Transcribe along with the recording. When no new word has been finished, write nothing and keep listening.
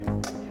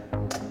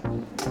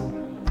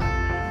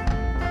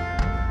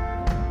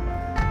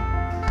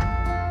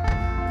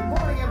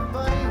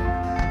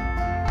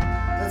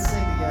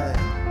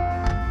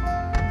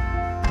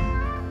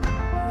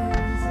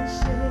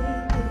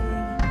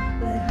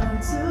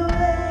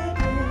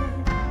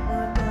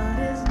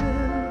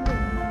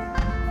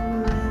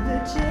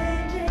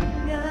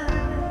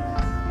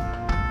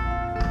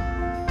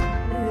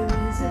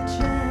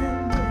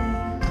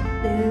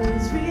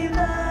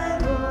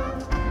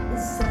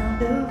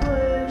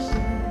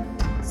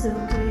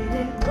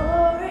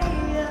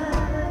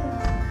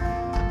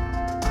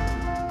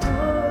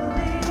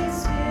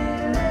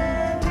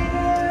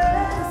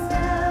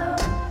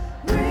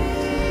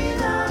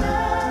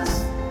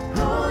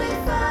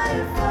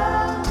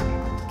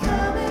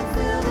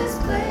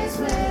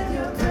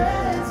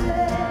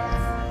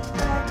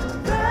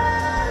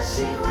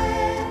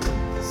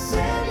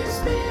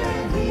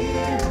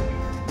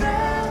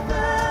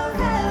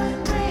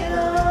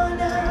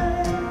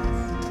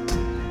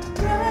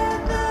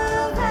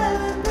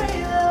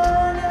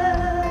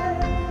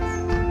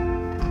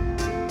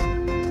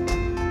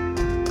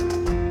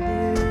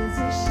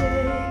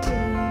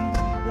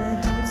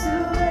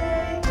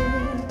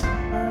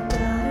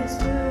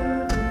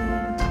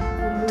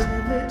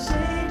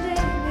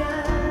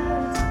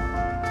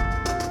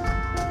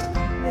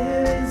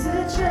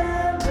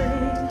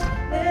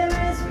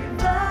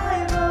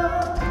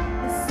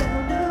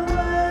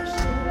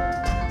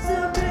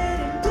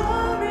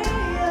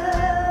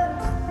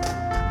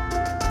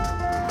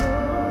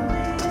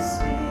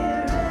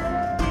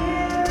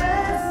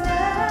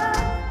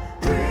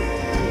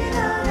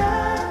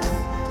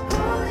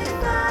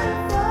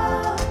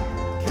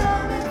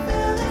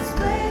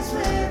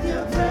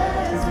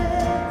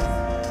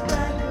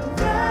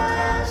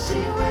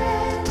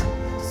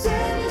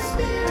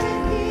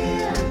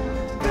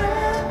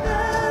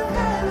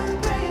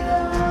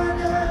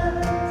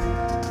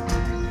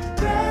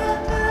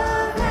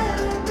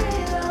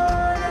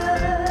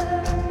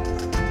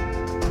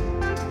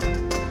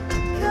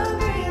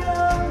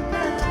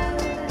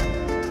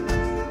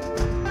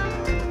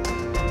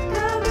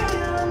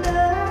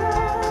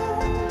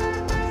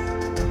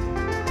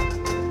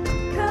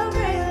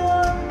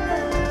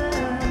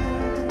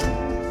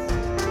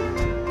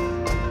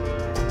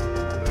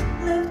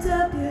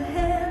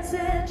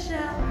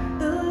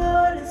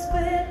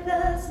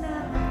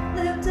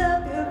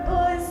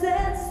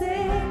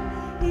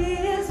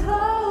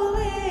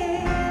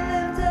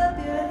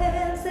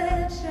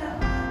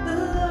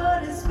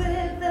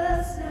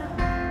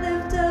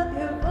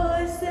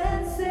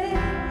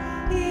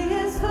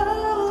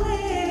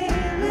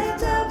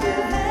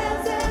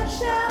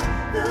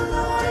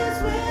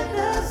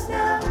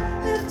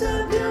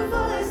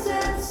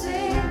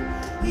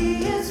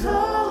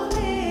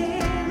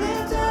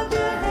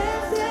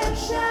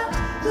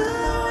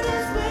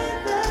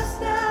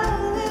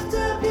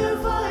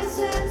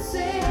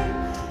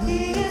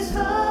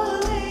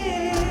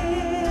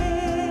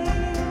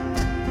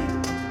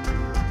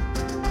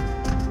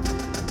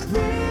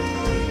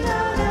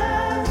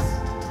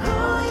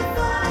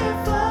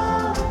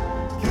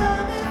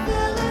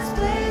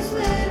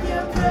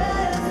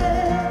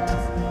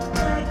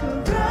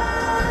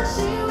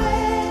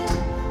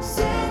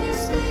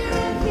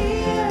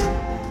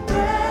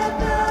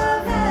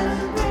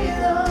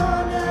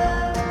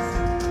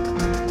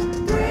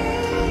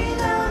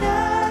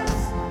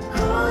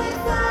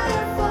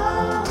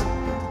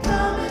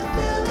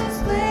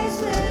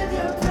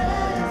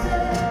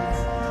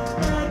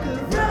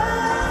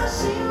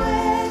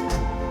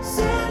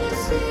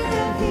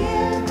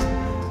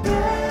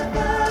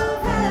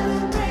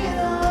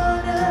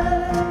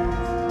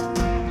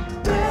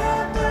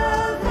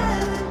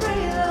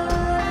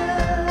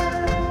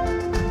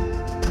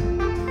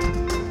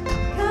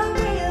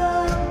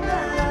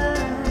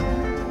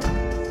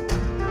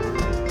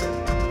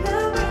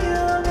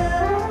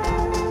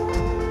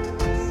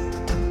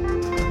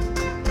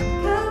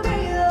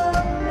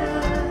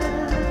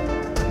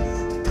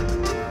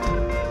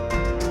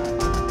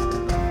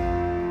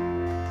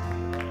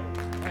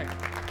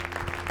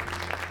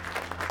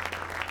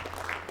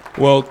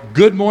Well,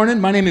 good morning.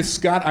 My name is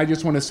Scott. I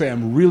just want to say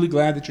I'm really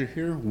glad that you're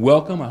here.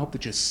 Welcome. I hope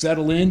that you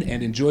settle in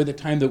and enjoy the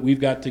time that we've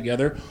got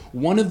together.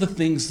 One of the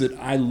things that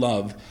I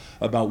love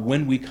about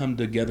when we come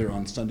together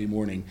on Sunday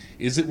morning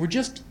is that we're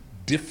just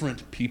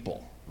different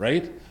people,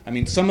 right? I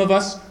mean, some of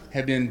us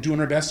have been doing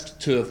our best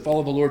to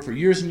follow the Lord for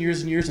years and years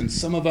and years, and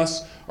some of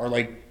us are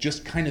like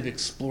just kind of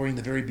exploring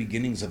the very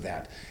beginnings of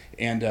that.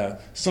 And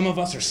some of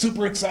us are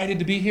super excited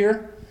to be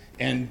here,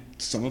 and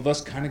some of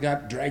us kind of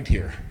got dragged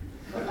here.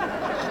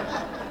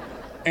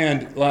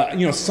 And,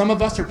 some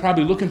of us are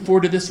probably looking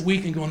forward to this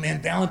week and going,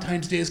 man,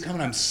 Valentine's Day is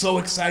coming. I'm so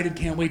excited.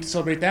 Can't wait to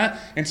celebrate that.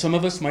 And some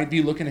of us might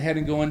be looking ahead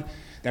and going,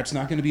 that's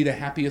not going to be the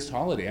happiest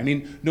holiday. I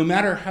mean, no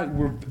matter how,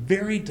 we're a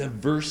very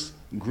diverse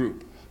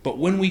group. But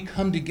when we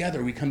come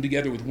together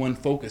with one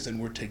focus,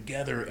 and we're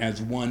together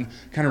as one,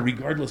 kind of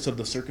regardless of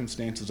the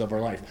circumstances of our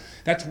life.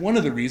 That's one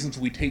of the reasons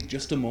we take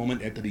just a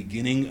moment at the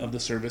beginning of the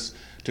service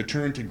to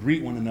turn to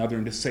greet one another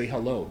and to say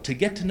hello, to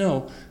get to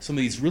know some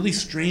of these really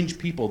strange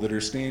people that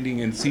are standing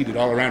and seated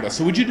all around us.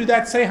 So would you do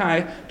that? Say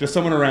hi to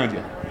someone around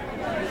you.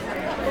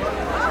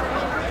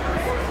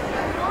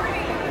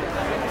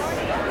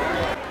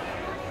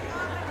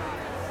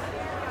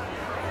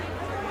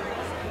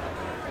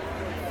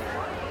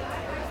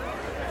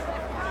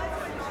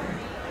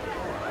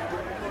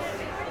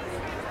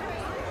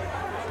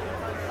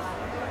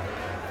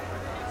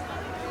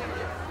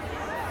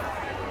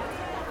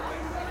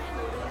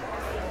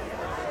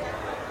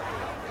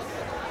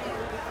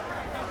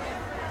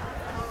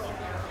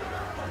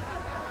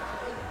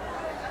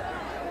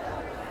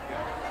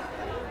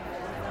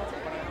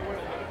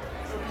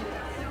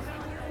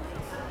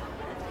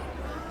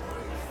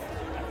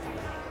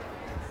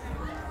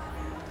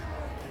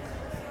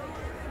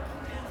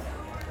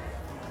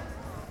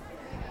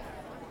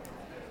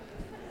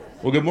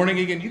 Well, good morning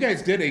again. You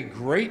guys did a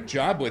great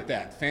job with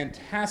that.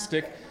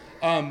 Fantastic.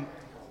 One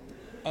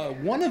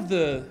of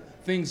the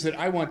things that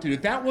I want to do,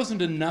 that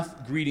wasn't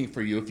enough greeting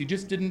for you. If you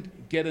just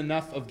didn't get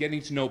enough of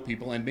getting to know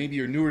people, and maybe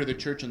you're newer to the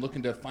church and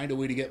looking to find a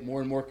way to get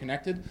more and more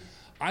connected,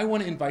 I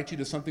want to invite you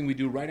to something we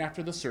do right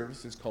after the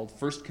service. It's called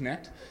First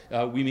Connect.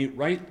 We meet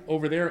right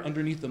over there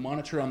underneath the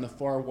monitor on the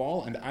far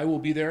wall, and I will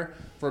be there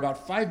for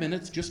about 5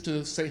 minutes just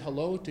to say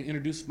hello, to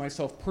introduce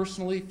myself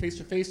personally,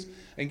 face-to-face,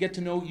 and get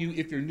to know you.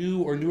 If you're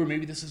new or newer,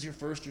 maybe this is your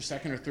first or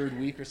second or third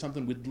week or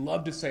something, we'd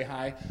love to say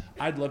hi.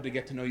 I'd love to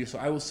get to know you, so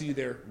I will see you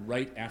there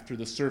right after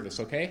the service,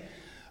 okay?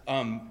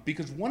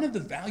 Because one of the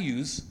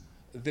values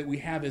that we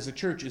have as a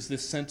church is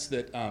this sense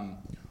that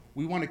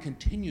we want to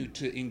continue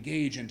to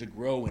engage and to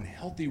grow in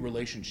healthy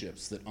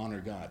relationships that honor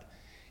God.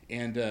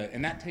 And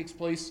that takes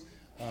place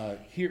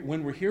here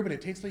when we're here, but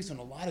it takes place in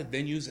a lot of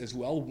venues as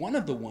well. One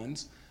of the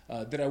ones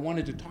that I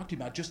wanted to talk to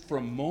you about just for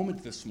a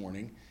moment this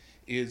morning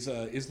is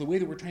the way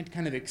that we're trying to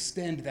kind of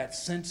extend that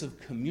sense of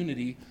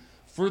community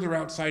further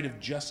outside of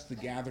just the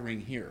gathering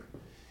here.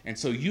 And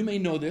so you may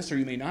know this or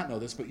you may not know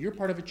this, but you're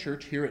part of a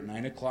church here at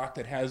 9 o'clock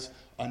that has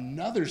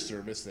another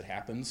service that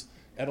happens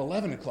at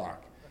 11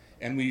 o'clock.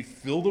 And we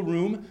fill the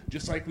room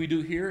just like we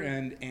do here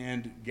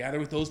and gather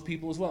with those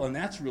people as well. And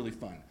that's really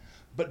fun.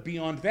 But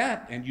beyond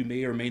that, and you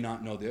may or may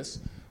not know this,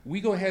 we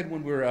go ahead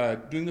when we're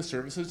doing the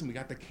services and we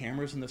got the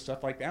cameras and the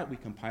stuff like that, we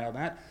compile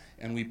that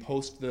and we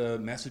post the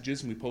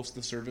messages and we post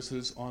the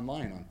services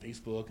online on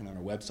Facebook and on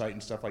our website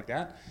and stuff like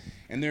that.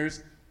 And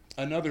there's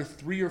another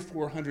 300 or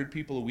 400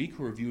 people a week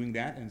who are viewing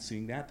that and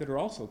seeing that are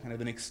also kind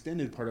of an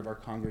extended part of our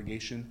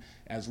congregation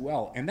as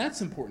well. And that's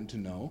important to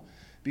know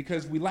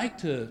because we like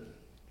to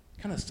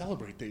kind of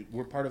celebrate that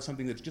we're part of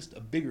something that's just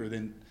bigger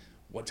than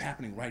what's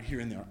happening right here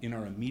in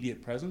our immediate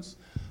presence,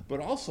 but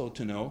also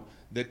to know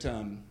that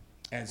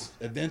as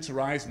events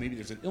arise, maybe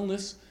there's an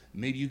illness,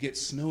 maybe you get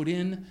snowed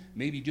in,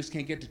 maybe you just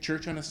can't get to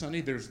church on a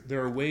Sunday,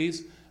 there are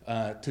ways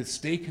to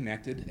stay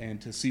connected and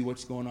to see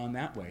what's going on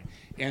that way.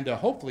 And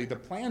hopefully the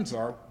plans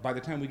are, by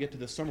the time we get to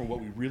the summer, what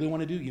we really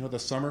want to do, the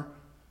summer,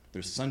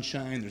 there's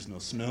sunshine, there's no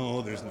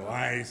snow, there's no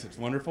ice, it's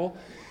wonderful.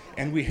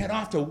 And we head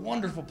off to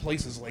wonderful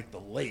places like the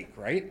lake,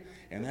 right?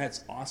 And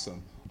that's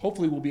awesome.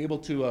 Hopefully we'll be able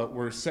to,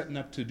 we're setting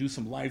up to do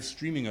some live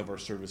streaming of our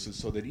services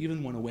so that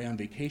even when away on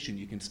vacation,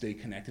 you can stay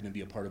connected and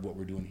be a part of what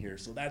we're doing here.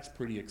 So that's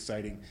pretty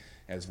exciting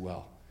as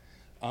well.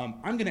 I'm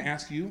going to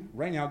ask you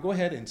right now, go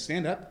ahead and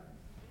stand up.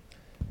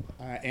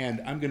 And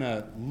I'm going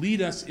to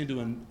lead us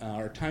into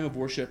our time of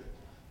worship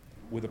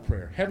with a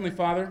prayer. Heavenly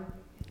Father,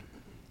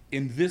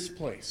 in this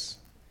place,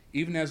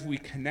 even as we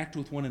connect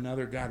with one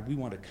another, God, we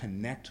want to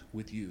connect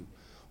with you.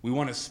 We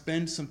want to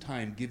spend some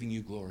time giving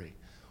you glory.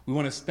 We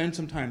want to spend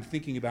some time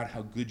thinking about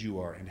how good you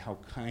are and how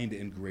kind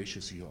and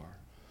gracious you are.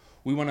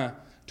 We want to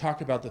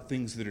talk about the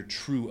things that are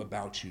true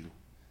about you.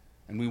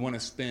 And we want to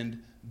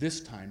spend this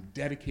time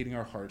dedicating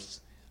our hearts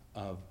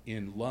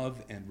in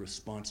love and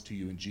response to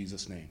you in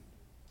Jesus' name.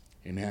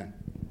 Amen.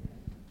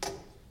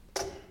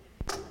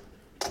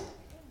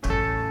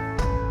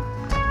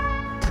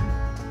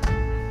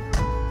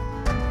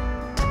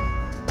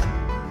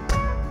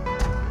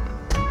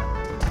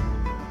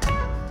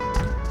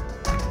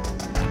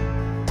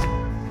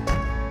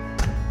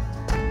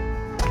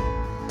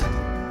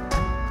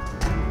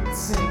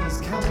 Sing, he's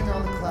coming on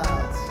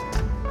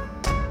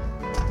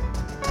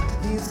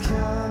He's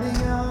coming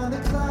on the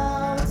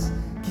clouds.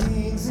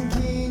 Kings and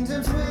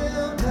kingdoms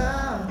will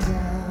bow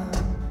down.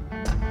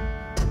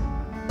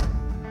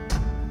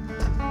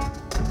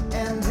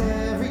 And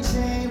every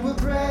chain will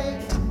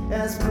break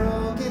as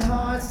broken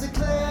hearts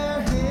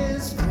declare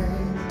his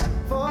praise.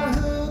 For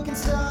who can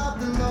stop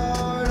the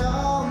Lord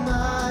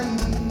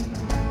Almighty?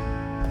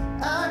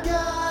 Our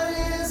God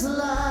is a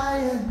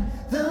lion,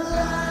 the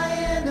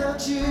Lion of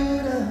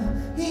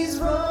Judah. He's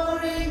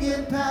roaring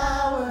in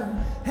power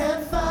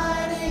and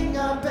fighting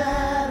our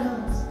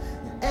battles.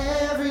 And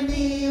every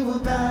knee will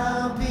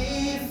bow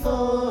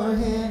before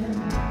him.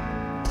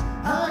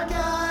 Our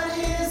God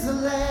is the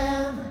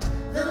Lamb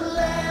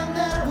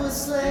that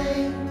was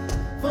slain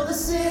for the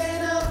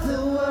sin of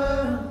the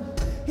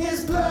world.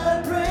 His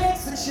blood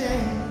breaks the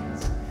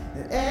chains,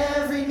 and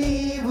every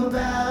knee will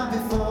bow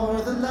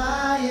before the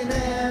Lion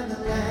and the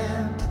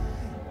Lamb.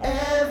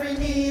 Every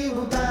knee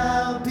will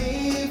bow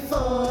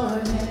before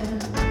him.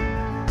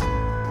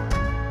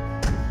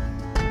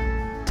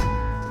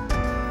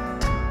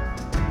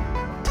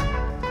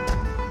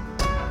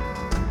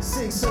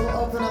 Sing, so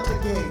open up the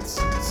gates.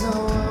 So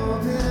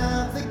open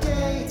up the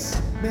gates.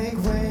 Make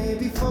way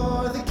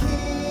before the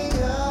King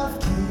of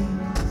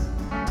Kings.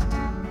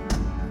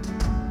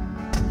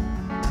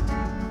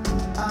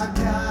 Our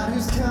God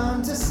who's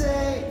come to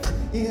save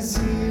is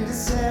here to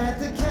set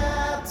the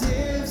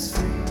captives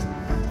free.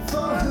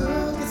 For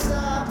who can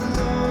stop the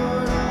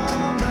Lord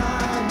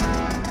Almighty?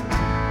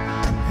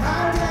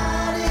 Our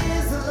God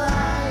is the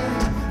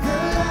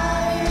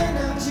Lion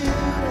of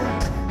Judah.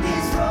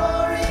 He's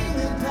roaring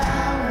in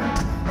power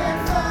and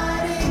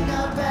fighting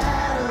our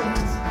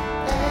battles.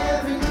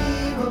 Every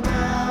knee will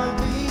bow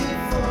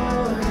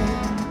before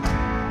him.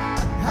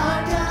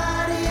 Our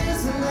God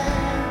is the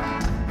Lamb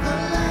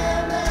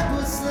that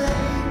was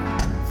slain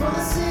for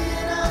the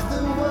sin of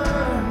the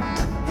world.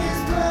 His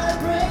blood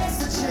breaks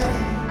the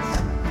chains.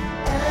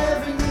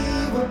 Every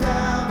knee will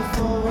bow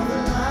before the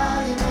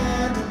Lion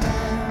and the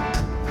Lamb.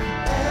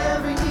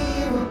 Every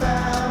knee will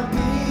bow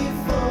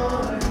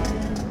before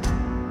him.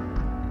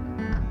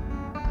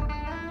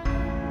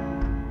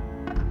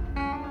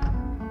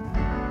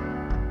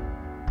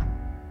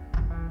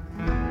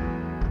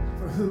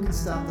 For who can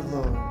stop the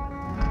Lord?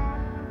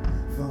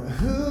 For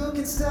who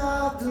can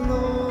stop the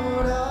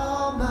Lord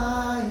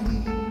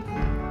Almighty?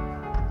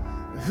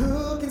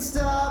 Who can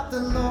stop the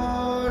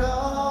Lord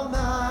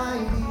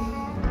Almighty?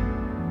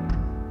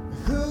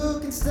 Who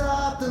can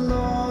stop the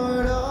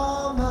Lord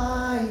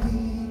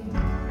Almighty?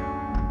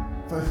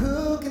 For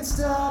who can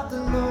stop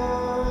the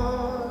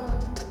Lord?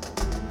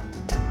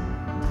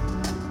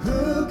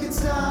 Who can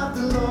stop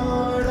the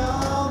Lord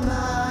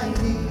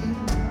Almighty?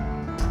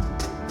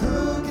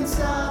 Who can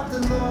stop the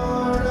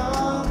Lord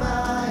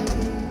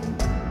Almighty?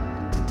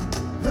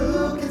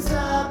 Who can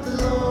stop the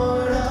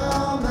Lord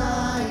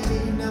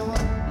Almighty? No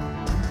one.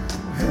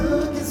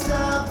 Who can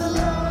stop the Lord?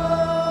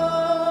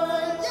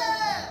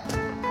 Yeah!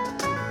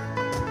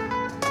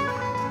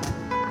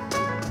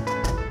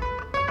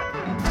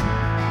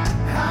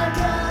 Our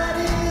God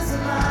is a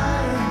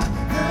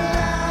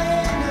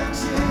Lion of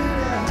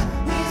Judah.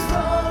 He's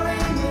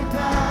roaring in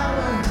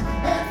power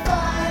and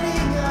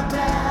fighting our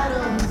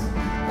battles.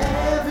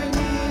 Every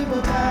knee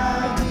will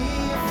bow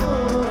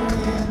before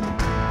him.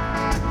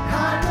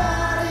 Our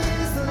God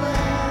is the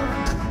Lamb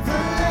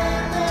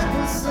that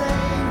was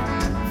slain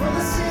for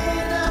the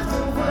sin of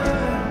the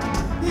world.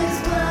 His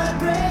blood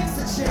breaks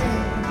the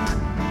chains.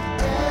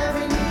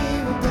 Every knee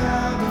will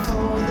bow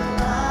before the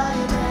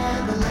Lion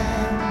and the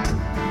Lamb.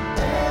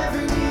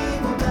 Every knee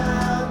will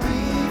bow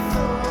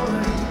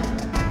before him.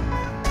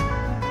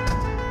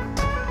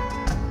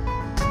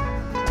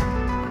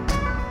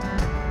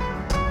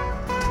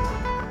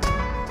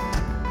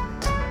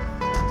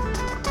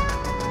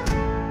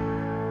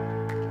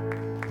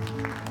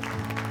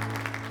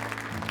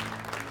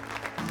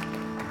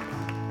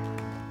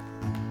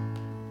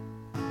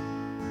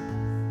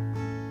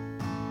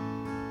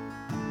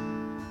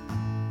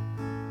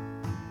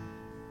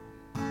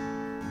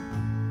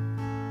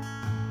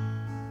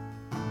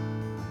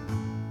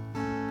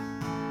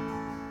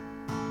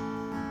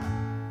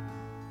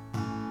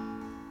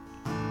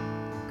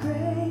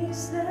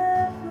 Grace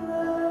that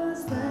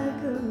flows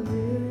like a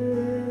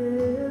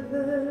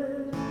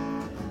river,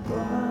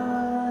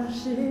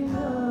 washing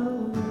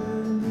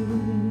over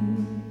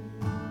me.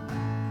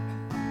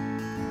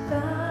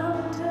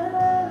 Fountain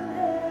of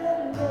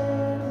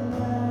heaven,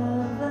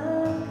 love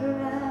of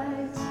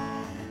Christ,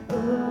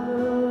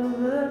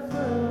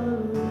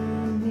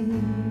 overflowing me.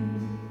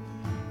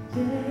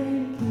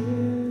 Thank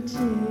you,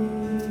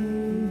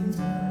 Jesus.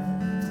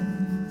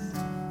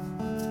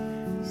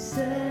 You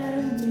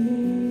set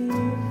me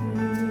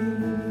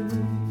free.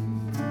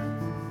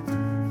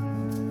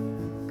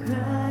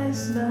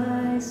 Christ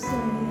my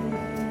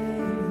Savior,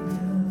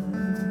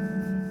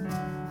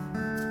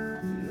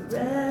 you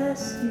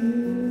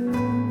rescue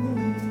me.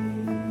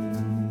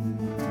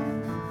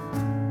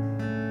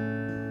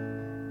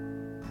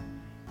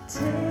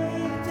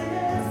 Take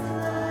this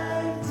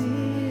life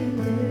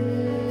delivered,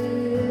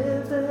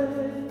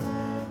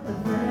 a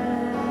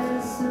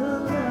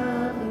vessel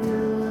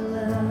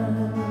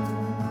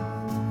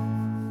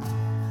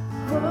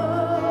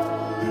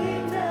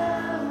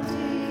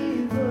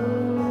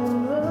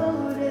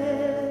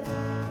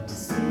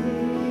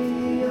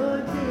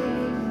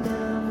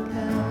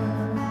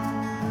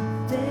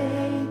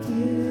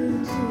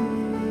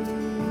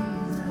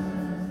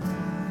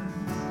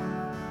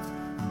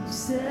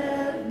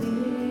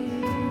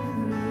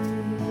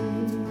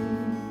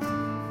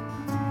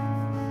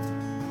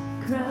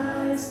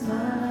Christ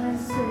my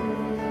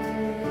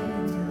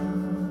Savior,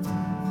 you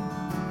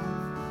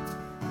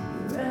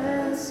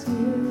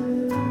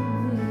rescued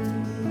me.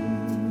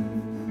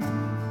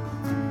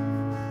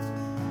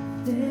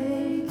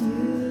 Thank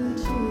you,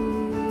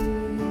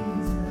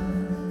 Jesus.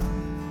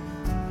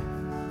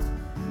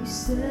 You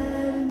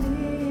set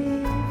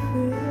me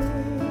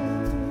free.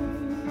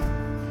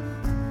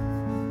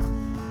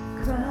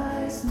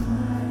 Christ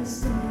my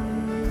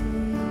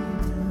Savior,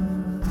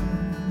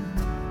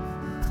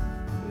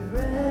 you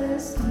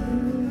rescued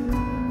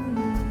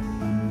me.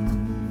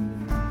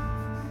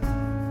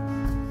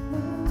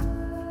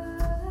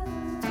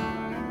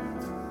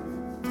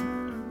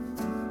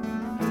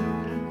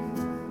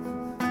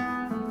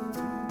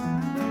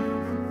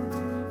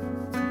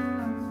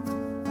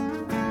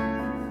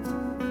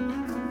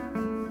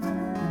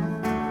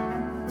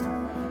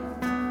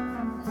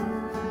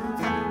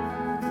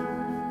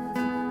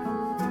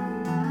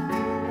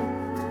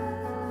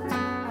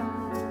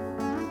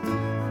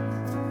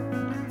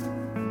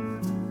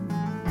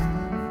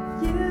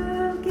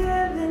 You've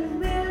given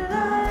me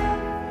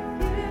life,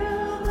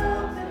 you've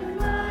opened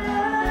my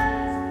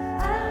eyes.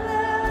 I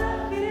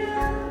love you,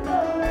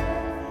 Lord.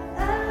 I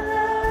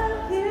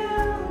love you,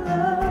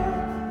 Lord.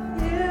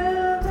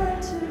 You've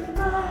entered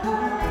my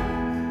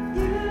heart,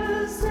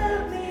 you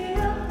set me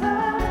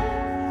apart.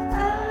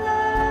 I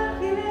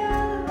love you,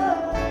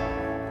 Lord.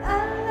 I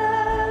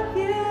love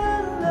you,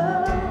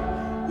 Lord.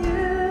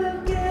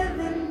 You've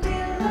given me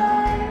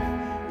life,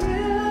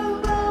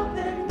 you've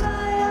opened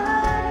my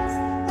eyes.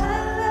 I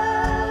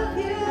love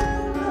you,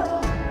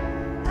 Lord.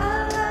 I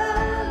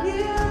love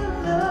you,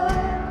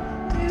 Lord.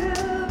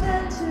 You've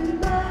entered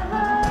my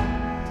heart.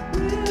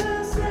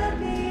 You set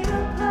me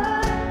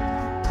apart.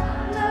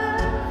 I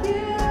love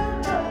you,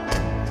 Lord.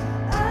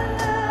 I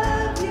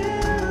love you,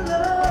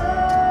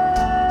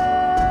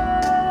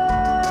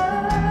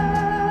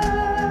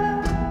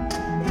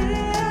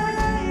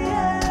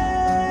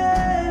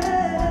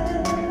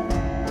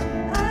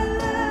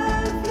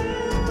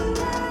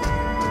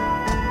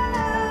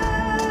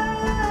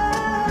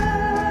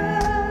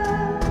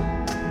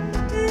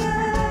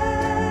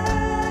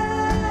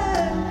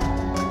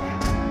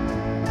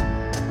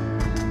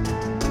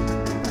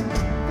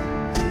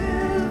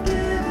 You've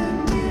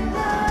given me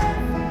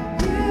life,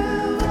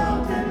 you've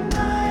opened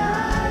my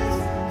eyes.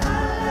 I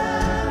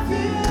love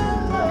you,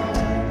 Lord.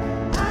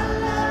 I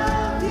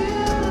love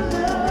you,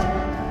 Lord.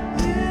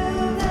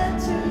 You've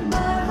entered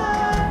my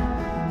heart,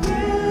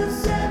 you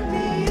set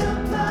me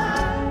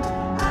apart.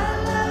 I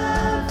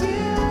love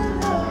you,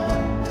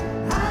 Lord.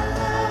 I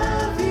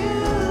love you,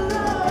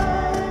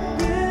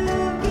 Lord.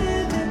 You've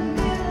given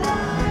me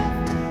life,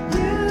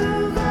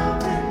 you've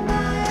opened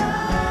my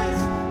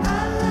eyes.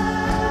 I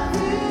love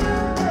you,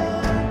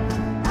 Lord.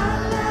 I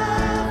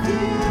love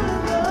you,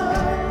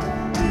 Lord.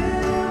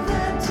 You've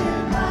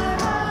entered my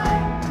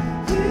heart.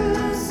 You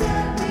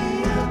set me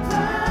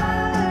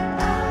apart.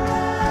 I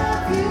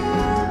love you,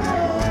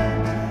 Lord.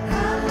 I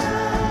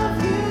love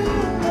you,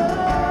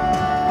 Lord.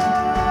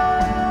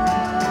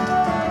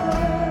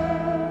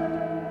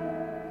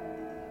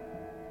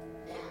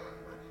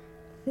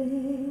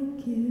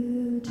 Thank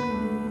you, Jesus.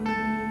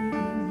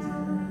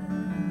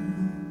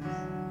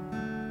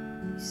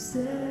 You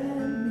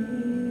set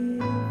me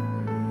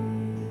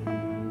free.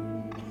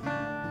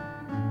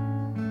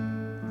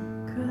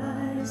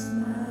 Christ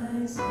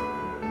my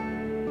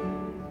Savior,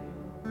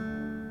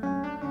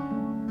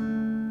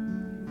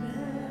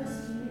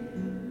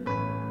 rescued me.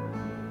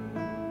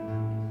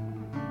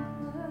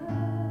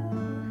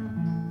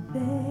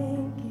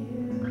 Thank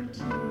you,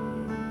 Jesus.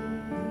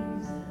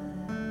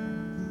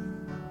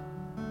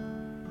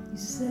 You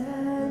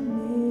set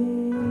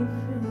me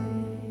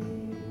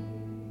free.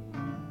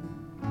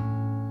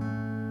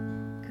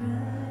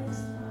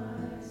 Christ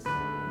my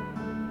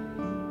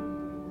Savior,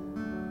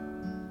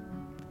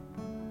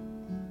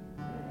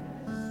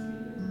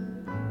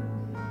 rescued me.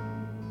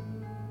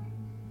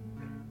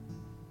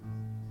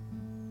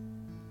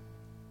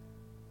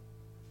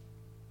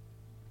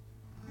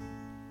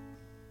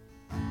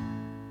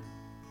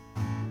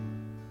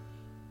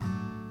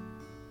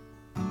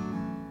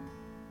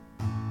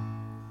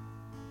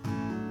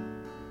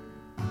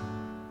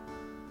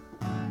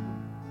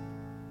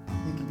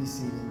 You can be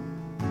seated.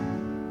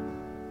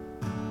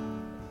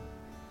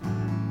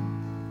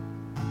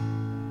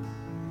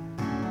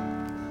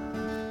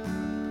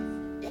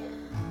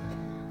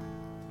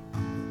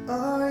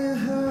 Are you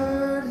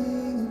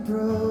hurting and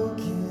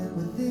broken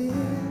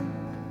within?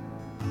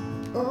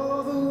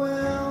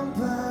 Overwhelmed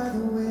by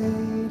the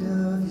weight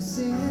of your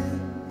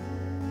sin?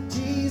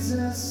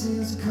 Jesus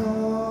is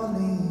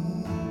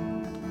calling.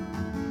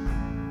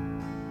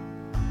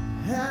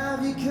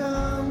 Have you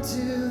come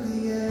to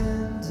the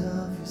end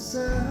of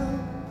yourself?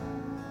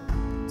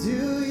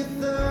 Do you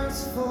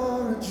thirst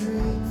for a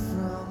drink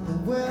from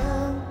the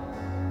well?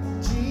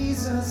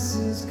 Jesus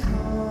is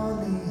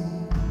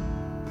calling.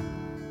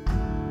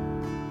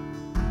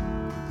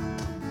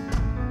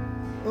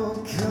 Oh,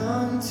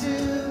 come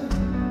to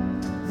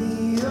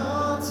the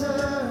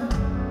altar.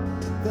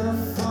 The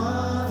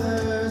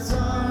Father's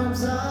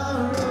arms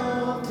are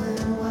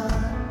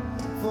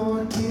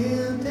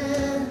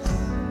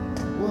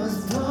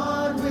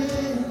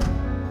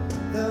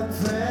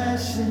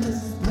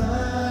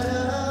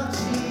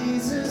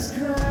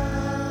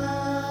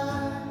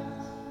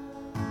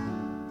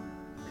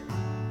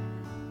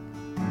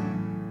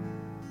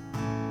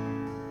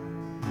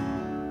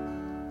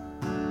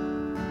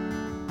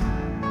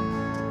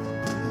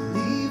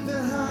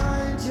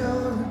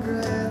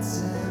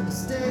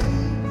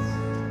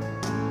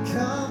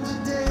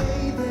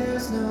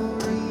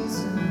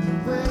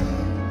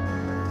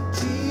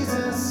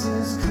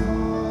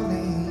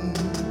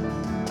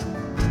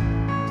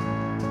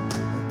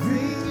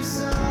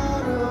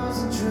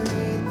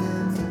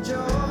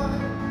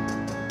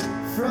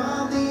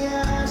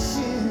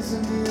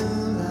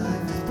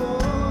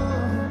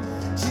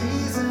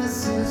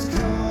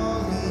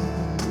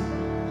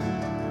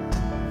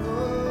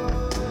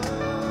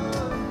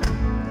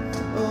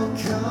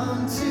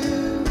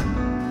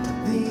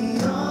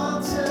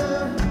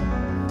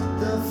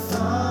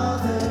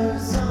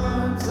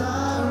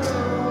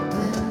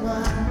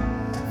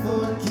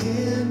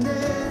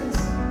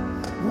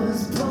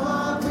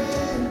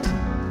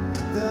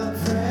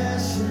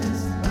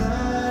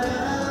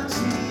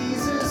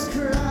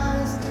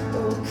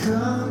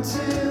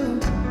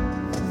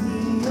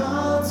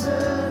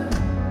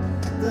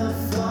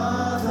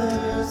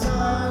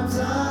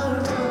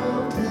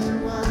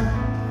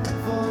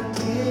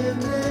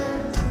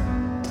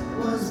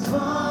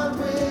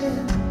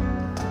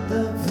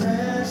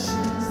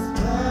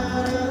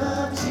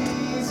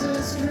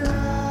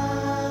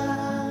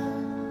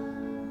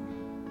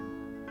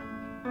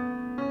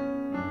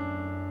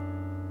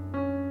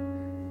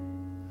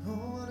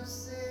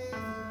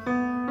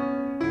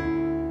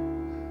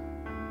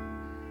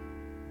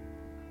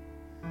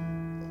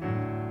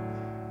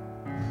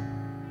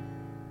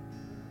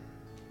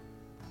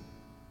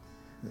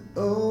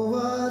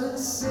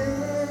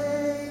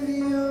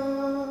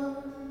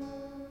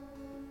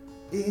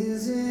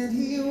Isn't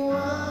he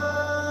wonderful?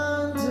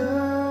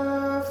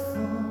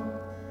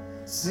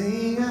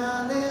 Sing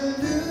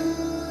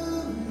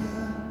hallelujah.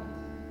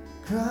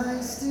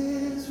 Christ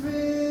is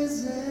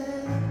risen.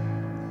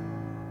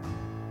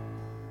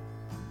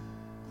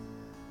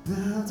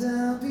 Bow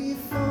down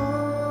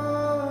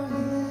before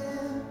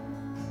him,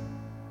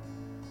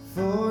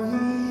 for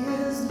he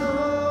is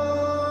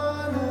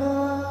Lord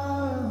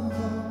of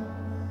all.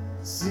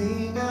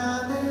 Sing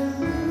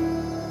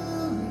hallelujah.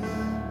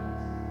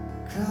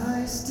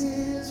 Christ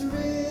is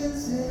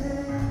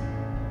risen.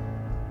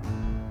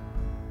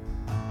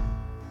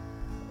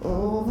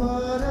 Oh,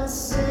 what a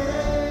Savior.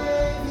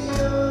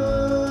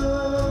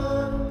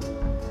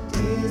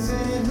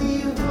 Isn't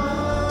he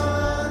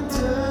wonderful?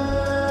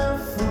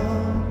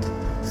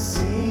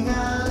 Sing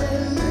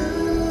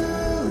hallelujah.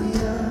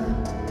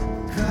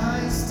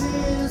 Christ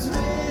is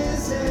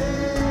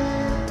risen.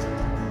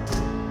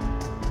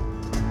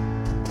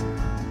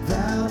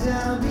 Bow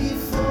down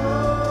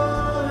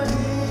before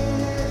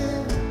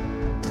him,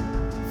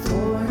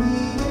 for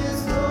he is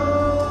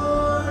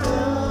Lord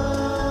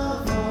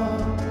of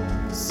all.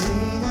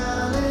 Sing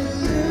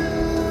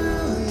hallelujah.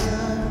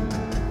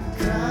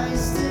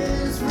 Christ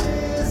is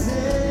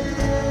risen.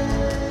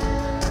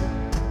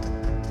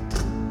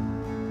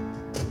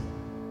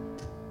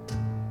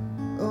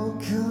 Oh,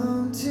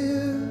 come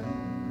to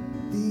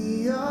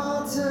the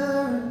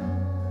altar.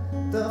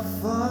 The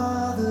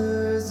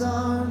Father's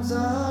arms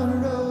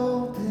are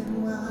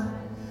open wide.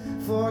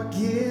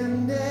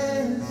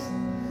 Forgiveness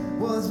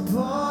was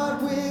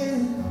bought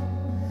with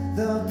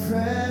the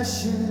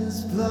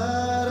precious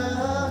blood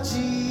of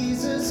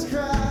Jesus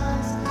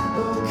Christ.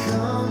 Oh,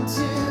 come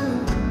to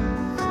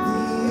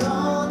the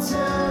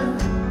altar.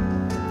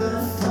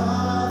 The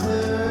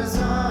Father's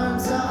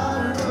arms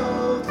are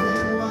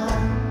open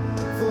wide.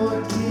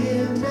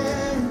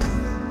 Forgiveness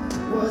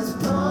was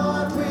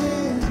bought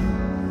with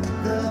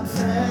the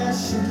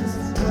precious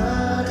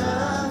blood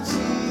of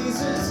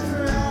Jesus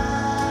Christ.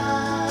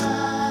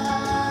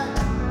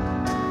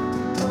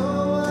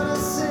 Oh, what a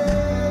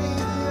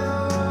Savior.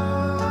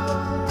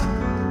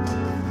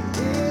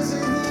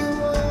 Isn't he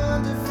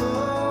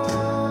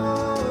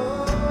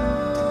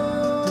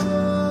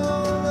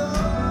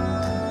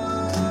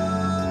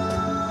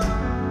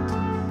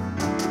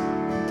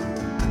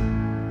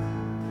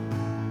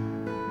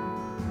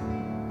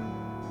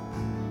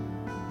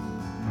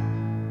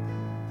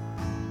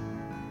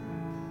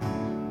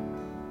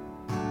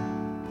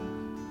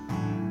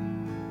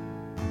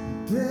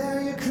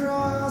Bear your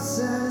cross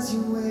as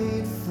you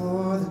wait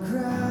for the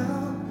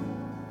crown.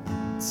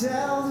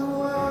 Tell the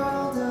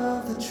world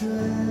of the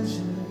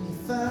treasure you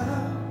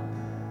found.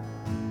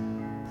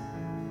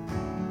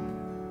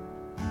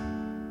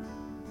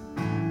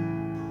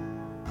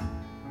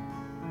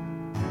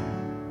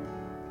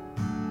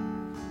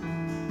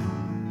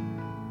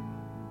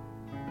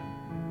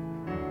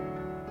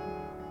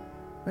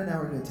 Right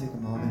now we're going to take a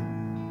moment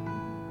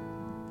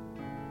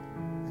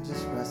and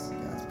just rest in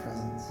God's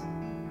presence.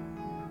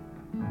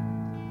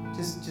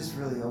 Just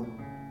really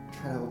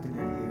try to open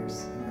your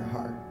ears and your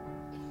heart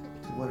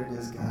to what it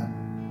is God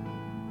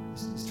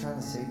is trying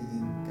to say to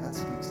you. God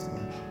speaks to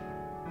us.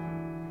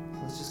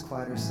 So let's just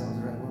quiet ourselves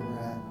right where we're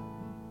at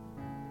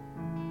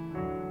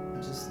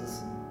and just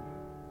listen.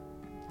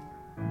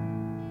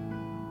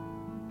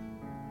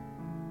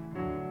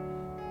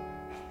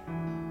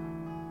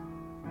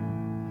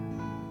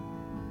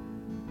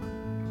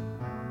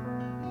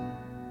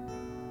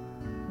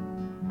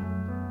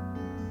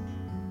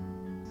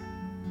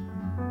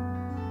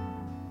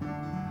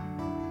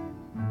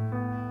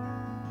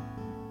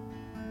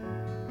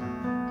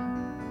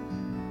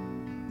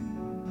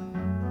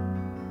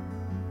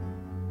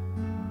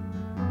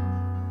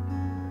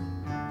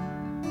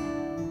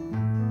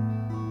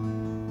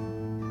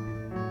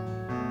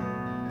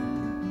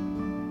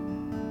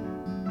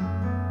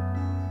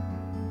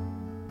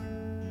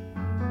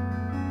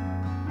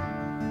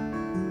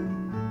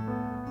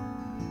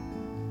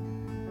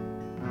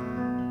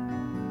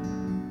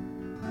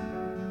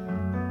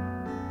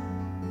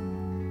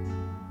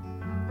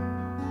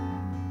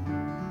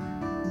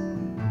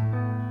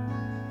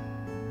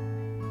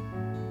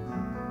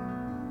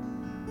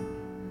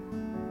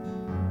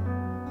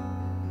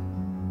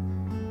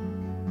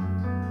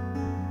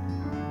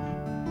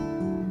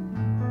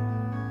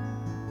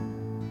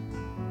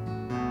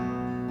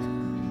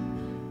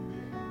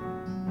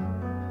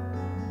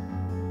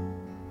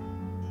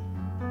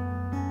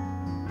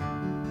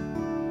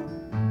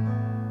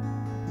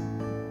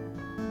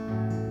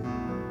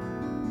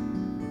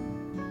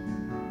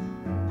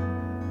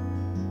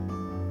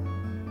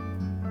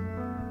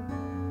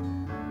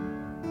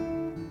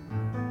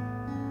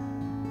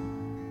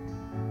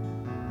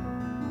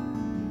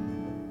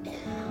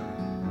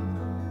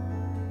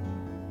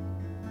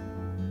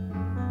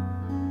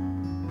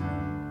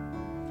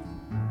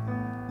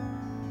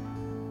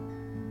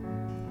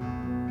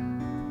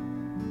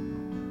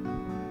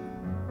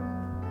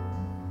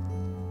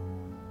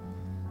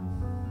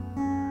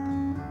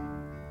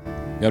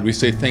 God, we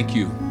say thank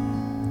you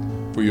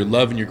for your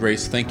love and your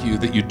grace. Thank you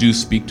that you do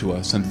speak to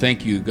us. And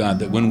thank you, God,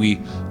 that when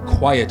we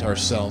quiet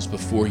ourselves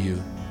before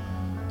you,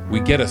 we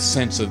get a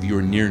sense of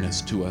your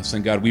nearness to us.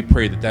 And God, we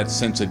pray that that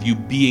sense of you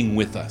being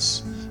with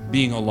us,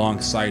 being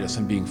alongside us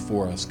and being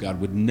for us, God,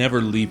 would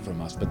never leave from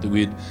us, but that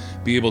we'd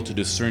be able to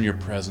discern your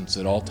presence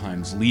at all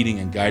times, leading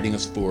and guiding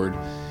us forward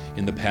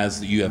in the paths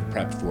that you have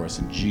prepped for us.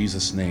 In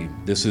Jesus' name,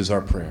 this is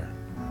our prayer.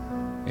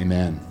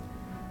 Amen.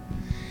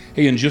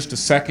 Hey, in just a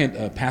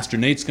second, Pastor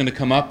Nate's going to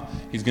come up.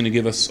 He's going to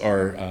give us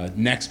our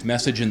next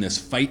message in this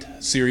Fight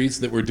series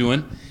that we're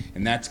doing,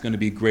 and that's going to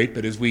be great.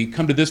 But as we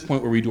come to this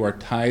point where we do our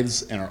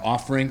tithes and our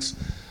offerings,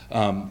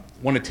 want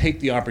to take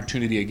the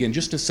opportunity again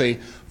just to say,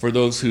 for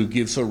those who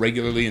give so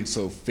regularly and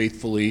so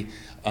faithfully,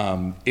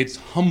 it's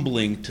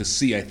humbling to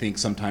see, I think,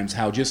 sometimes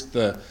how just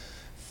the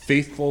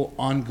faithful,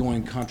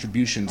 ongoing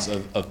contributions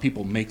of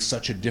people make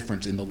such a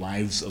difference in the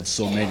lives of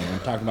so many. I'm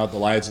talking about the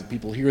lives of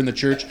people here in the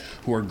church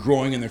who are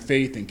growing in their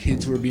faith and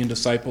kids who are being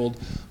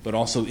discipled, but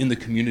also in the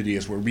community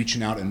as we're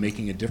reaching out and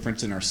making a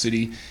difference in our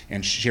city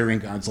and sharing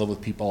God's love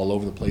with people all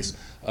over the place.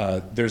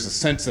 There's a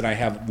sense that I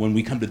have when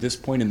we come to this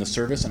point in the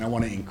service, and I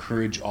want to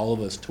encourage all of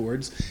us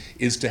towards,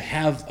 is to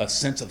have a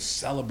sense of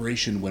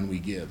celebration when we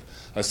give,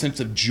 a sense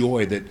of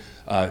joy that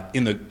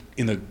in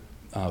the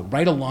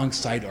right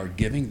alongside our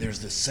giving,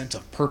 there's this sense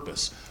of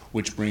purpose,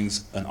 which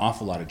brings an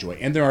awful lot of joy.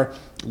 And there are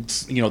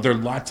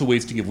lots of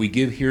ways to give. We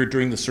give here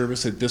during the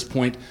service at this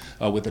point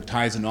with the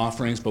tithes and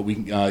offerings, but we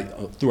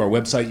through our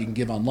website you can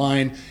give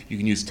online. You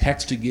can use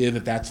text to give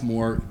if that's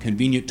more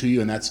convenient to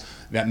you, and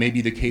that may be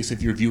the case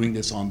if you're viewing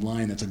this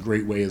online. That's a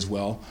great way as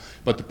well.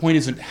 But the point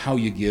isn't how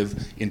you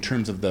give in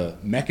terms of the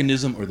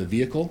mechanism or the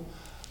vehicle.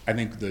 I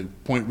think the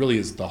point really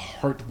is the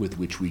heart with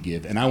which we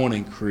give. And I want to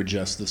encourage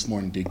us this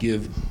morning to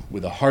give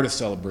with a heart of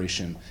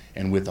celebration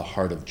and with a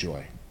heart of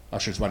joy.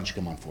 Ushers, why don't you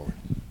come on forward?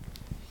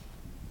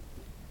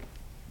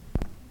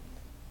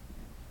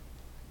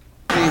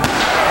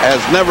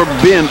 Has never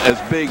been as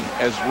big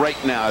as right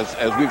now,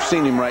 as we've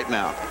seen him right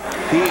now.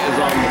 He is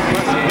on the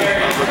precipice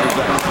of a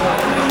disaster.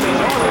 He's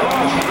already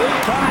lost 3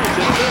 times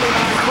in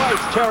 39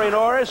 fights. Terry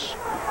Norris,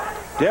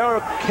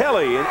 Derek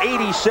Kelly in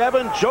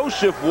 87,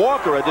 Joseph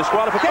Walker, a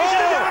disqualification.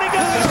 And down he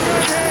goes!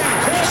 Terry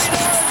Norris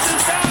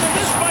is down, and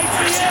this might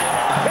be it.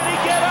 Can he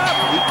get up?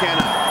 He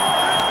cannot.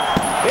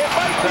 It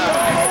might be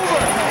all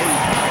over.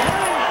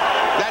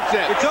 That's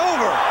it. It's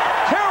over.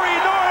 Terry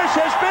Norris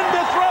has been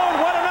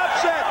dethroned. What an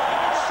upset.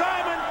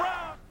 Simon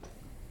Brown.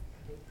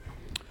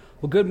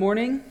 Well, good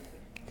morning.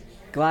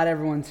 Glad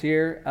everyone's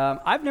here.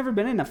 I've never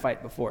been in a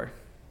fight before,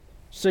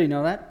 so you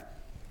know that.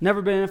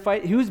 Never been in a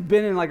fight. Who's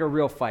been in like a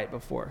real fight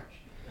before?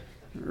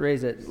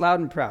 Raise it loud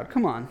and proud.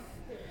 Come on.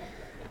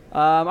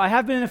 I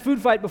have been in a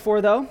food fight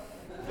before, though,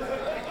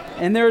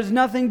 and there's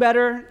nothing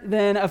better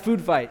than a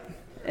food fight.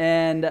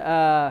 And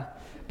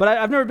but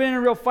I've never been in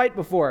a real fight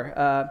before.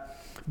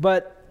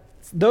 But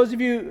those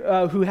of you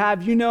who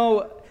have, you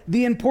know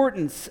the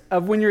importance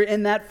of when you're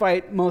in that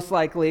fight, most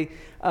likely,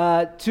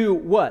 to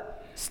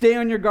what? Stay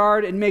on your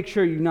guard and make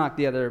sure you knock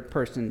the other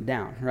person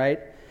down,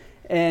 right?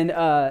 And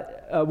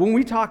when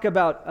we talk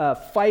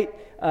about fight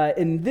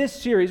in this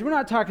series, we're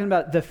not talking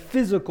about the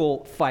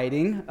physical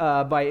fighting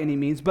by any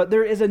means, but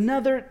there is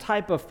another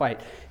type of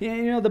fight.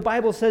 You know, the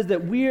Bible says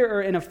that we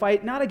are in a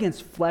fight not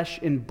against flesh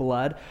and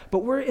blood, but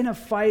we're in a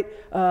fight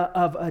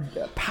of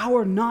a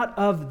power not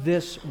of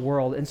this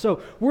world. And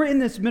so we're in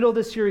this middle of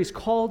this series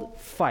called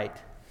Fight.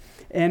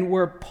 And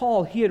where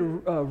Paul, he had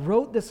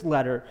wrote this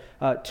letter,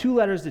 2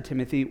 letters to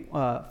Timothy,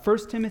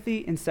 1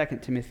 Timothy and 2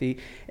 Timothy,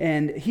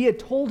 and he had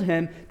told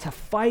him to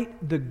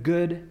fight the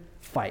good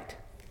fight.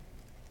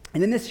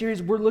 And in this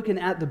series, we're looking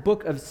at the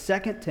book of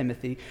 2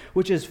 Timothy,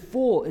 which is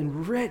full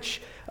and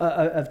rich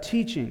of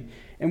teaching.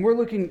 And we're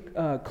looking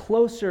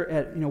closer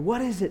at,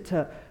 what is it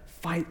to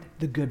fight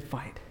the good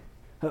fight?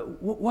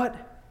 What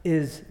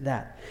is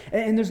that?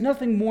 And there's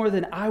nothing more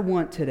than I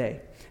want today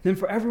than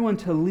for everyone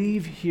to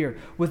leave here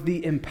with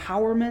the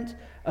empowerment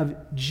of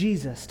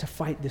Jesus to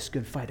fight this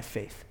good fight of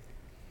faith,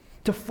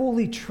 to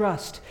fully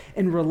trust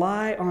and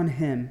rely on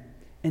him,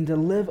 and to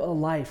live a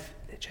life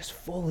that just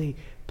fully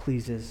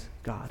pleases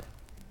God.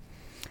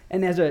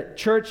 And as a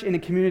church and a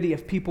community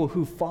of people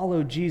who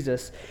follow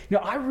Jesus,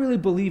 I really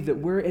believe that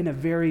we're in a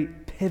very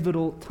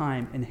pivotal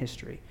time in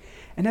history.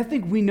 And I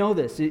think we know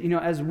this,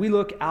 as we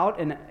look out,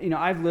 and,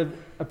 I've lived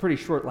a pretty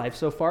short life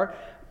so far,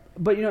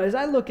 but, as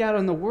I look out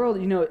on the world,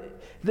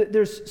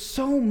 there's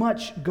so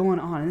much going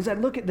on. And as I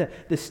look at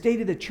the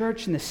state of the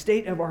church and the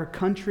state of our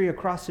country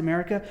across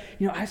America,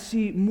 I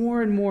see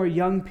more and more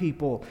young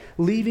people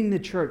leaving the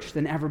church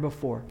than ever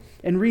before.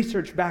 And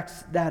research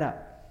backs that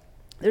up.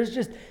 There's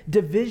just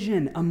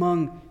division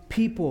among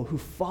people who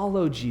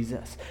follow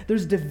Jesus.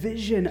 There's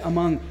division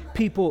among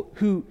people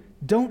who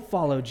don't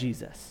follow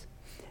Jesus.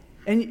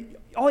 And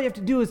all you have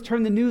to do is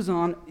turn the news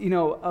on,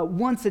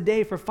 once a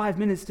day for 5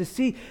 minutes to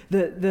see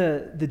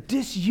the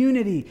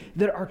disunity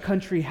that our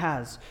country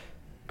has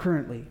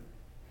currently.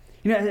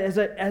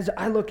 As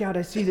I look out,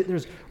 I see that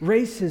there's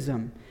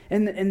racism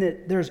and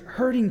that there's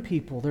hurting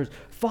people, there's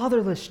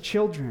fatherless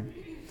children,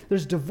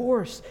 there's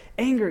divorce,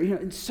 anger,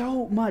 and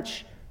so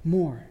much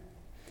more.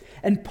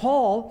 And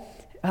Paul,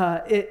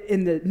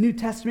 in the New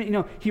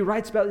Testament, he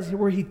writes about this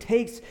where he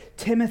takes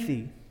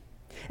Timothy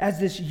as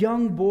this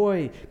young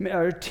boy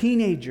or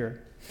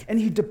teenager, and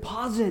he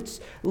deposits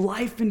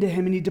life into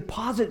him, and he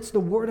deposits the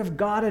Word of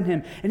God in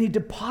him, and he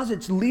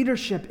deposits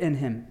leadership in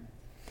him.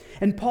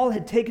 And Paul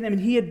had taken him,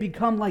 and he had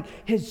become like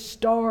his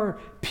star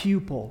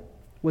pupil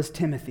was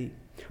Timothy.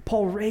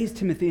 Paul raised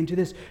Timothy into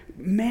this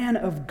man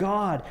of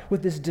God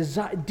with this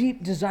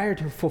deep desire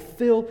to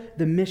fulfill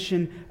the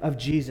mission of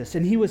Jesus.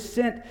 And he was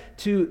sent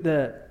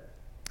to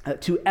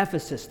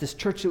Ephesus, this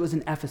church that was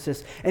in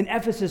Ephesus. And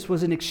Ephesus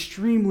was an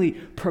extremely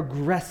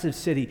progressive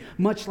city,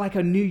 much like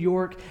a New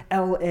York,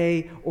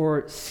 LA,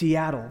 or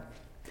Seattle,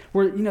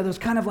 where, there's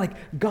kind of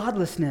like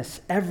godlessness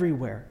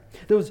everywhere.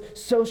 There was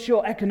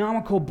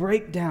socio-economical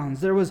breakdowns.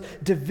 There was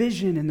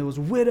division, and there was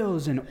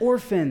widows and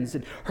orphans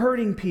and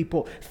hurting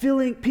people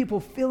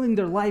filling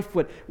their life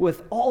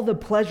with all the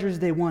pleasures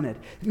they wanted.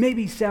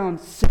 Maybe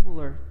sounds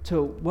similar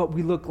to what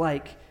we look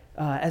like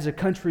as a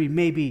country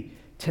maybe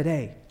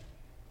today.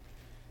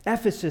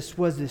 Ephesus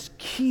was this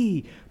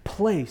key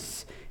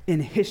place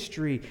in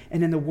history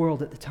and in the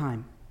world at the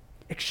time.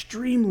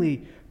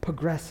 Extremely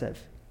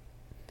progressive.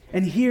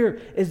 And here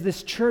is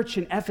this church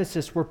in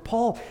Ephesus where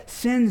Paul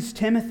sends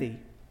Timothy.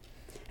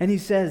 And he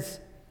says,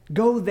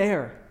 go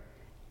there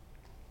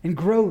and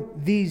grow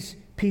these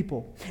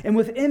people. And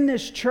within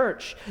this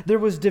church, there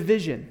was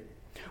division.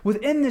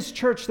 Within this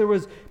church, there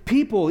was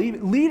people,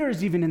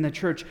 leaders even in the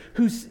church,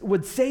 who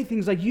would say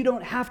things like, you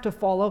don't have to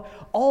follow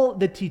all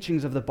the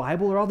teachings of the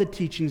Bible or all the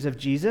teachings of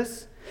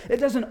Jesus. It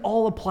doesn't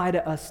all apply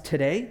to us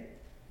today.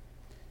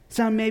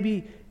 Sound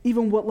maybe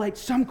even what like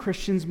some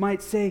Christians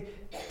might say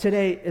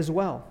today as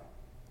well.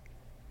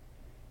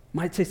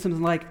 Might say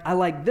something like, I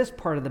like this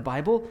part of the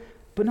Bible,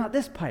 but not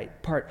this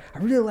part. I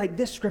really like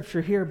this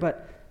scripture here,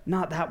 but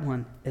not that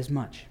one as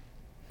much.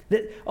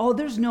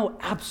 There's no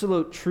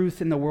absolute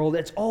truth in the world.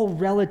 It's all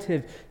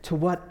relative to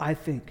what I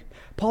think.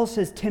 Paul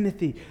says,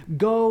 Timothy,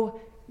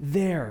 go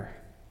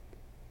there,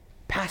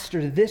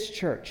 pastor this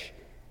church,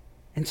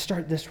 and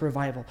start this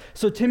revival.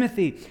 So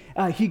Timothy,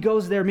 he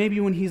goes there maybe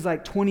when he's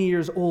like 20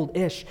 years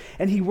old-ish,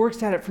 and he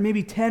works at it for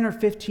maybe 10 or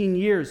 15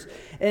 years.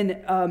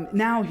 And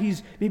now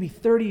he's maybe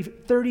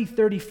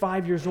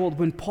 35 years old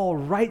when Paul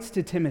writes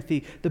to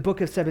Timothy, the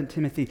book of 2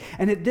 Timothy.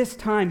 And at this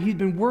time, he'd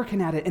been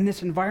working at it in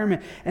this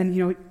environment, and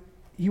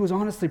he was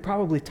honestly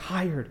probably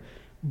tired,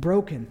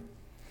 broken,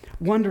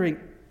 wondering,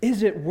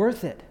 is it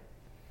worth it?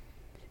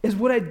 Is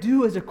what I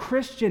do as a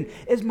Christian,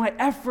 is my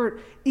effort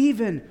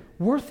even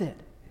worth it?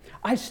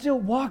 I still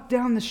walk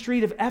down the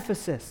street of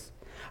Ephesus.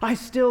 I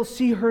still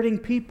see hurting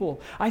people.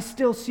 I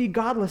still see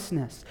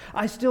godlessness.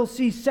 I still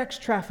see sex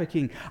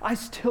trafficking. I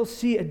still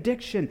see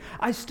addiction.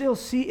 I still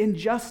see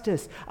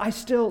injustice. I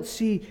still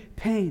see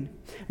pain.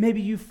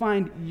 Maybe you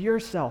find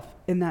yourself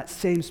in that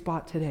same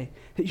spot today,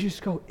 that you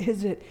just go,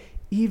 is it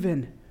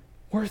even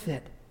worth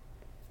it?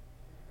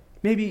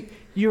 Maybe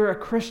you're a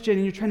Christian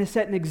and you're trying to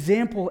set an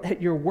example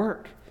at your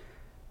work.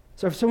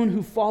 So if someone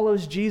who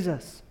follows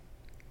Jesus,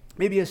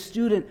 maybe a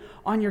student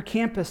on your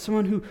campus,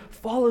 someone who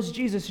follows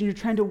Jesus, and you're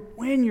trying to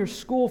win your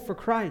school for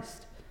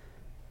Christ.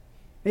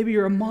 Maybe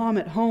you're a mom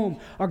at home,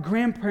 a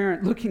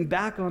grandparent looking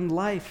back on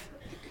life,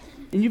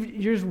 and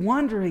you're just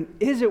wondering,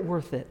 is it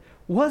worth it?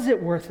 Was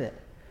it worth it?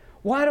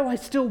 Why do I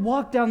still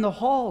walk down the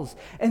halls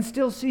and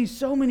still see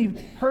so many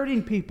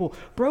hurting people,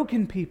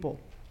 broken people?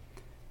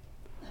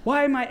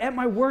 Why am I at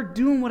my work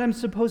doing what I'm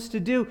supposed to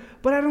do,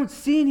 but I don't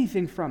see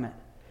anything from it?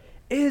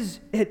 Is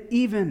it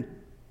even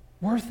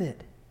worth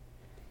it?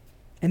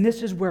 And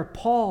this is where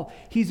Paul,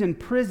 he's in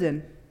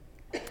prison,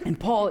 and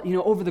Paul,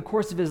 over the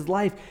course of his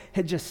life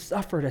had just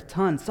suffered a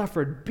ton,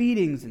 suffered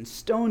beatings and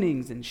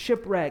stonings and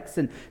shipwrecks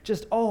and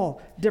just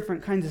all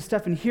different kinds of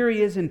stuff. And here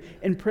he is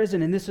in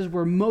prison, and this is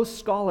where most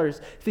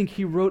scholars think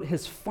he wrote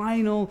his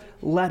final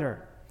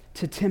letter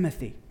to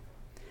Timothy.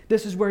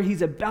 This is where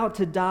he's about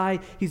to die,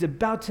 he's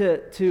about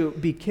to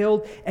be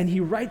killed, and he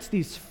writes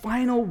these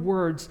final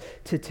words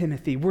to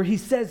Timothy, where he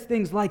says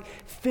things like,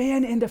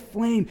 fan into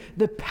flame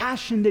the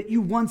passion that you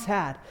once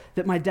had,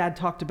 that my dad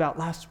talked about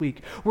last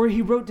week. Where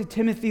he wrote to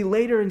Timothy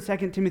later in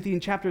 2 Timothy in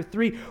chapter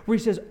 3, where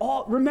he says,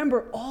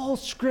 remember, all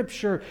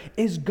scripture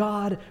is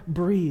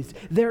God-breathed.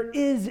 There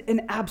is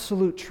an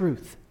absolute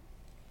truth.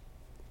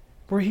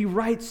 Where he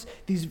writes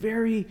these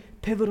very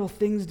pivotal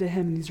things to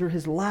him, and these are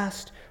his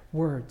last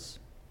words.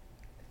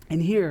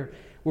 And here,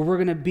 where we're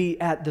going to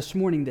be at this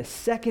morning, the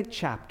second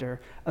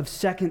chapter of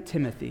 2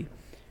 Timothy,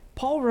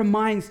 Paul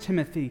reminds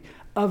Timothy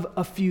of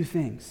a few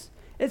things.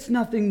 It's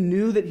nothing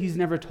new that he's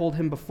never told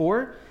him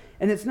before,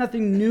 and it's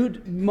nothing new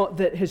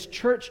that his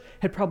church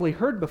had probably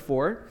heard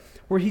before,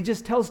 where he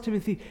just tells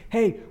Timothy,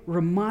 hey,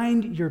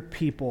 remind your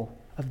people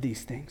of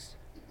these things.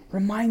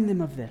 Remind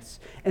them of this.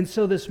 And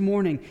so this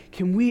morning,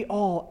 can we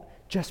all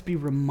just be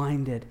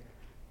reminded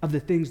of the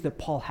things that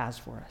Paul has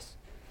for us?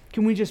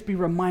 Can we just be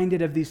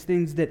reminded of these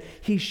things that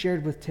he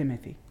shared with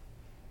Timothy?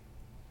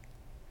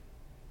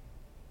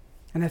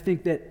 And I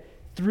think that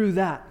through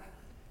that,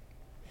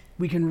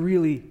 we can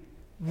really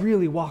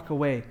really walk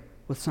away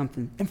with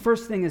something. And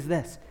first thing is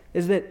this,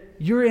 is that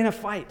you're in a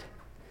fight.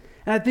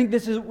 And I think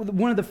this is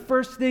one of the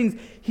first things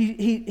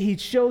he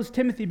shows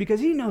Timothy, because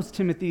he knows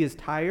Timothy is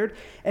tired,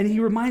 and he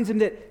reminds him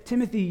that,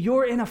 Timothy,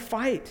 you're in a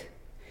fight.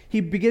 He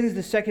begins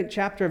the second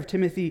chapter of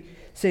Timothy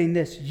saying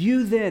this,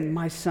 you then,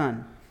 my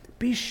son,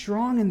 be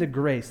strong in the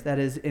grace that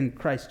is in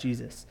Christ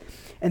Jesus.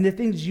 And the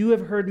things you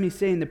have heard me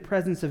say in the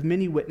presence of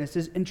many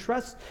witnesses,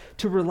 entrust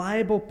to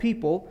reliable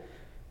people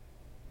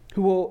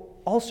who will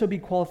also be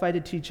qualified to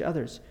teach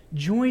others.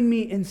 Join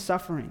me in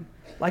suffering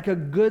like a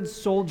good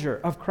soldier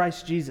of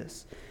Christ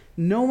Jesus.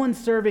 No one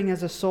serving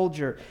as a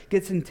soldier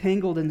gets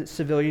entangled in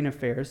civilian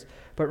affairs,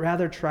 but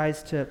rather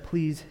tries to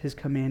please his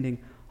commanding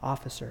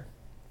officer.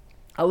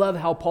 I love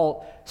how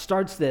Paul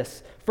starts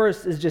this.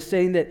 First is just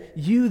saying that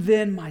you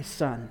then, my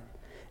son.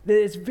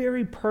 That it's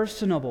very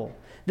personable.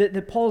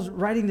 That Paul's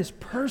writing this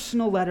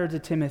personal letter to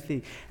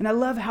Timothy. And I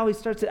love how he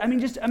starts it. I mean,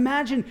 just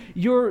imagine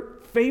your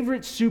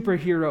favorite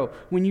superhero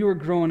when you were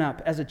growing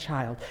up as a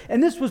child.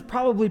 And this was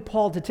probably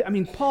Paul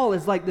Paul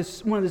is like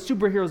this one of the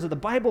superheroes of the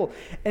Bible.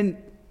 And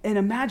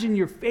imagine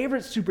your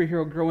favorite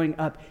superhero growing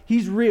up.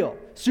 He's real.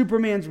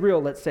 Superman's real,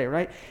 let's say,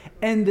 right?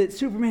 And that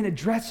Superman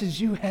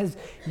addresses you as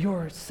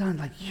your son,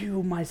 like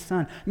you, my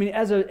son. I mean,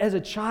 as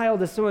a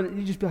child, as someone,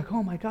 you just be like,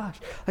 oh my gosh,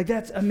 like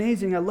that's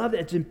amazing. I love it.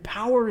 It's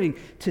empowering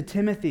to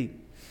Timothy.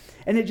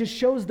 And it just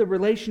shows the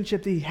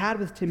relationship that he had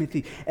with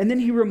Timothy. And then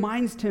he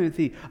reminds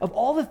Timothy of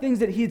all the things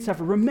that he had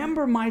suffered.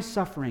 Remember my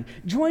suffering.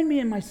 Join me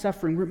in my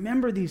suffering.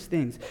 Remember these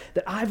things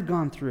that I've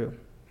gone through.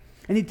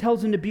 And he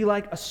tells him to be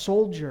like a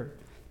soldier.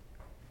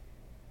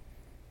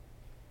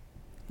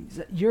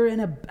 You're in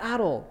a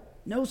battle.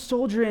 No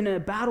soldier in a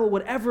battle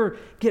would ever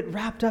get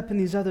wrapped up in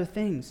these other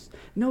things.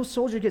 No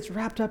soldier gets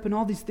wrapped up in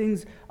all these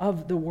things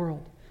of the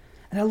world.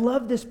 And I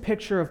love this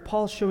picture of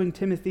Paul showing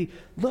Timothy,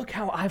 look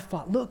how I've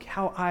fought, look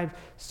how I've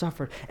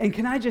suffered. And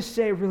can I just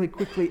say really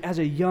quickly, as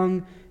a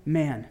young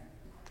man,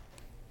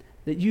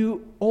 that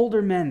you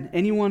older men,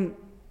 anyone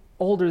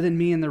older than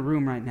me in the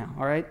room right now,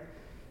 all right?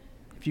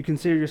 If you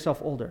consider yourself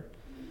older.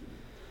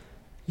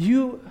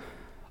 You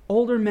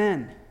older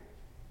men,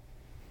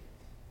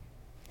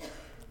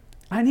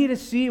 I need to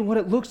see what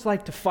it looks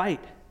like to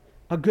fight,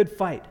 a good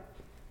fight.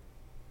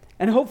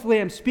 And hopefully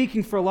I'm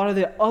speaking for a lot of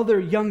the other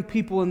young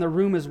people in the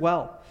room as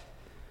well.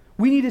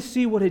 We need to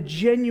see what a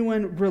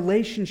genuine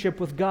relationship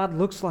with God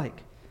looks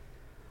like.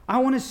 I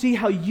want to see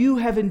how you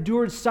have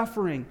endured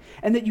suffering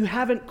and that you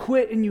haven't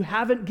quit and you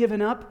haven't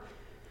given up,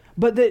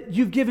 but that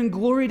you've given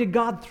glory to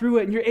God through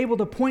it and you're able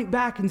to point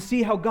back and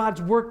see how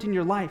God's worked in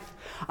your life.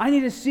 I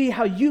need to see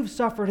how you've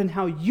suffered and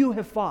how you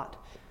have fought.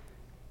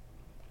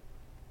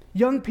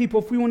 Young people,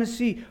 if we want to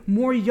see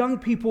more young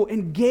people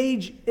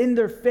engage in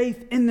their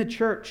faith in the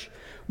church,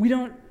 we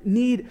don't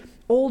need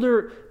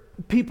older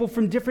people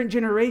from different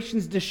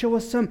generations to show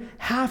us some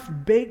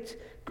half-baked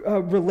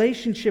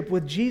relationship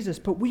with Jesus,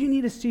 but we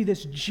need to see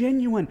this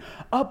genuine,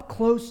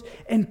 up-close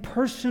and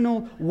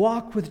personal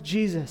walk with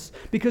Jesus,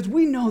 because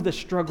we know the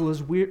struggle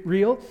is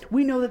real.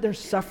 We know that there's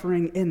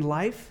suffering in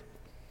life.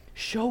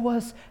 Show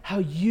us how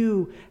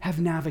you have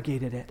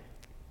navigated it.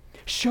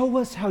 Show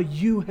us how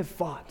you have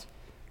fought.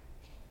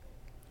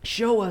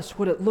 Show us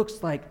what it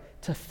looks like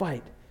to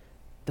fight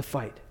the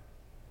fight.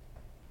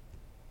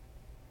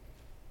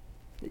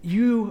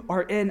 You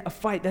are in a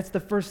fight. That's the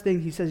first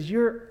thing he says.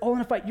 You're all in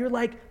a fight. You're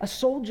like a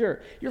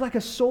soldier. You're like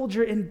a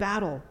soldier in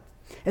battle.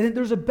 And then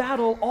there's a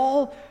battle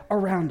all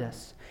around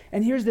us.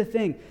 And here's the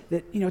thing,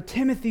 that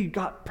Timothy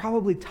got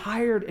probably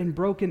tired and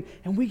broken,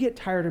 and we get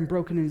tired and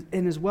broken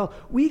in as well.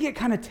 We get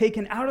kind of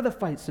taken out of the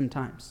fight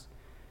sometimes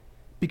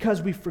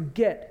because we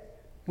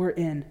forget we're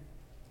in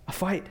a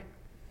fight.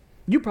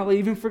 You probably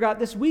even forgot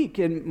this week,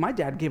 and my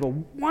dad gave a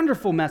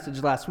wonderful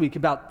message last week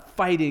about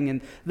fighting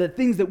and the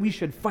things that we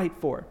should fight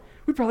for.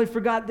 We probably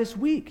forgot this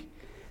week.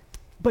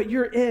 But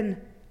you're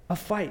in a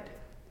fight,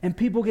 and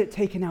people get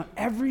taken out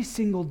every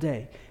single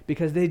day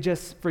because they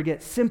just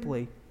forget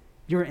simply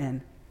you're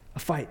in a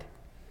fight.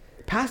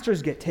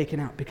 Pastors get taken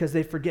out because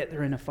they forget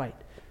they're in a fight.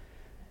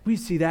 We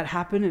see that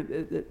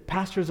happen.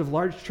 Pastors of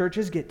large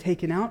churches get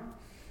taken out.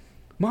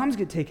 Moms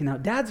get taken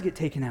out. Dads get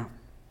taken out.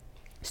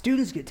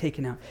 Students get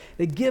taken out.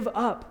 They give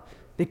up.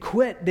 They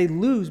quit. They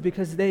lose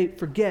because they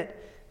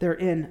forget they're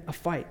in a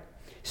fight.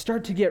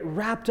 Start to get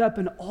wrapped up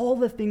in all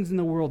the things in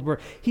the world where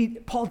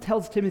Paul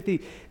tells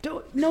Timothy,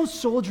 no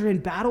soldier in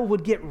battle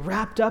would get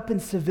wrapped up in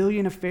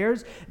civilian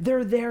affairs.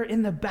 They're there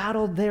in the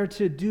battle, there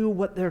to do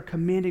what their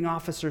commanding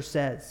officer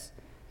says.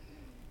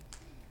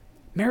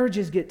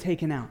 Marriages get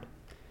taken out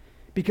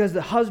because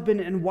the husband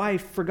and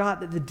wife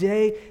forgot that the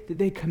day that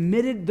they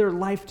committed their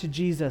life to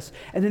Jesus,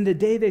 and then the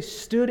day they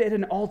stood at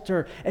an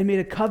altar and made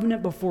a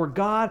covenant before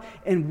God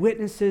and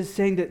witnesses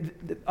saying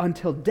that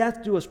until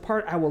death do us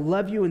part, I will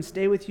love you and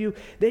stay with you,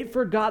 they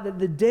forgot that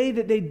the day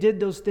that they did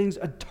those things,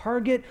 a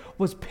target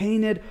was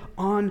painted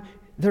on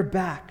their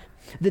back.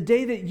 The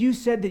day that you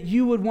said that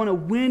you would want to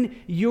win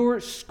your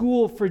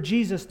school for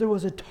Jesus, there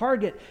was a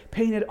target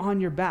painted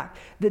on your back.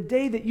 The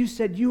day that you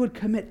said you would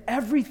commit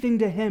everything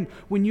to Him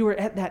when you were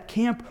at that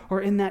camp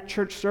or in that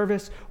church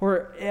service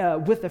or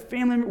with a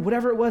family member,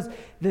 whatever it was,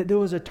 that there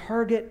was a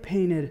target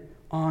painted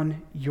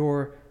on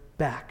your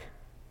back.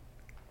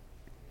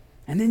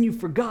 And then you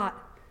forgot,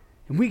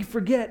 and we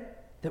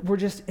forget that we're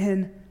just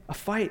in a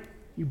fight.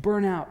 You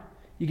burn out,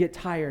 you get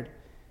tired,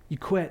 you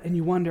quit, and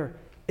you wonder,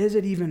 is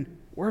it even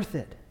worth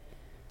it?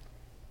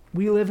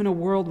 We live in a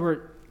world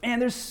where, man,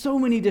 there's so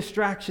many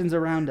distractions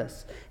around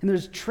us, and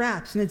there's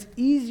traps, and it's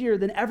easier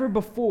than ever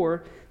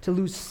before to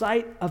lose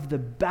sight of the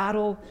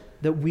battle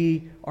that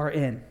we are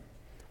in.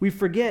 We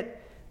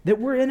forget that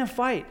we're in a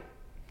fight,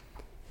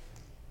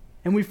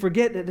 and we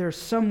forget that there's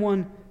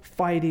someone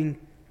fighting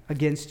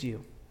against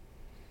you.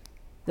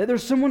 That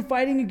there's someone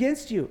fighting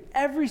against you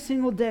every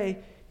single day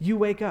you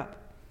wake up.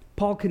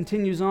 Paul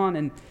continues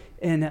on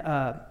in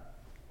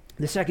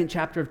the second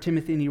chapter of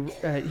Timothy,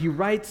 and he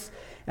writes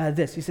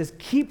this. He says,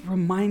 keep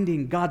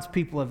reminding God's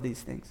people of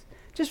these things.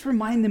 Just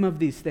remind them of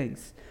these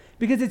things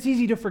because it's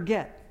easy to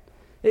forget.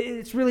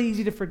 It's really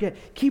easy to forget.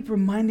 Keep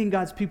reminding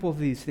God's people of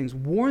these things.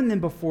 Warn them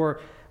before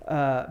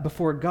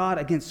God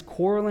against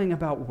quarreling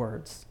about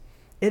words.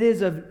 It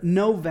is of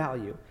no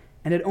value,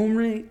 and it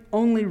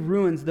only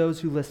ruins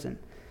those who listen.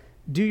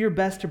 Do your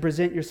best to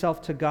present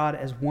yourself to God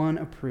as one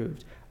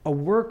approved, a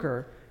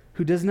worker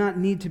who does not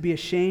need to be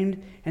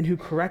ashamed and who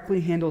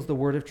correctly handles the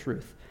word of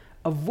truth.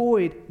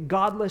 Avoid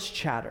godless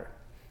chatter,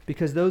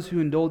 because those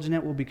who indulge in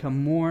it will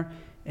become more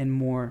and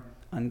more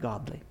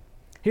ungodly.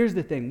 Here's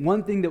the thing.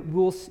 One thing that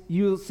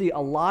you'll see a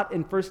lot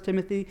in 1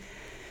 Timothy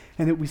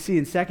and that we see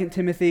in 2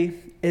 Timothy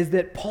is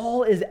that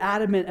Paul is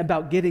adamant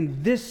about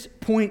getting this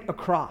point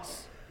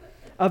across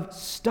of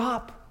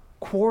stop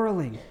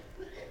quarreling.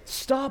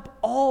 Stop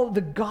all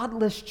the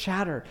godless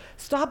chatter.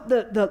 Stop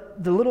the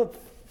little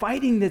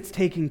fighting that's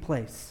taking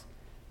place.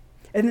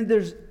 And then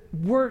there's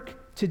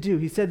work to do.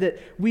 He said that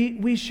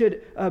we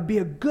should be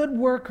a good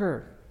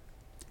worker.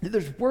 That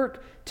there's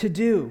work to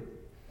do.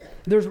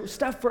 There's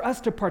stuff for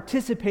us to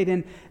participate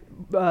in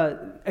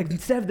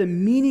instead of the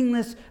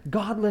meaningless,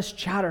 godless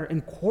chatter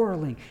and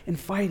quarreling and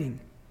fighting.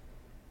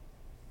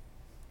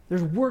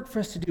 There's work for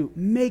us to do,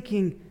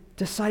 making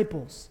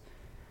disciples.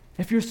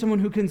 If you're someone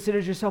who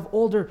considers yourself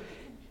older,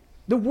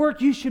 the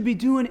work you should be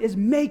doing is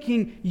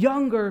making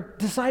younger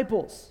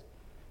disciples.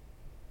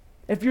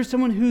 If you're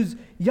someone who's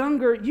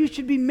younger, you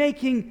should be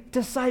making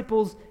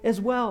disciples as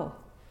well.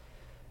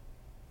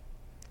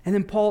 And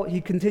then Paul,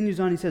 he continues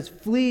on, he says,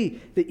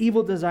 flee the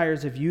evil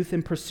desires of youth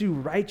and pursue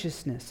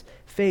righteousness,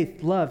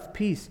 faith, love,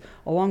 peace,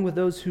 along with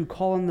those who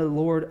call on the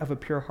Lord of a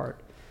pure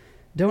heart.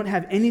 Don't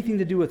have anything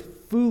to do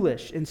with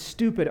foolish and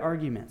stupid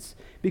arguments,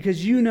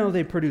 because you know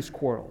they produce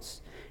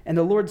quarrels. And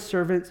the Lord's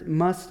servants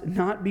must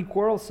not be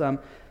quarrelsome,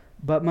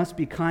 but must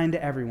be kind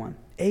to everyone,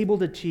 able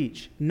to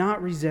teach,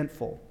 not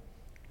resentful.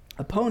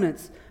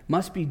 Opponents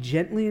must be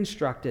gently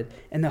instructed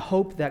in the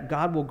hope that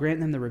God will grant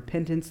them the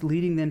repentance,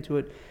 leading them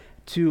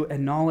to a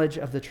knowledge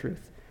of the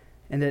truth,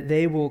 and that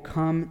they will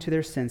come to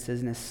their senses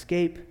and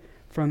escape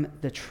from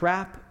the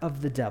trap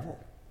of the devil,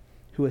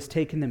 who has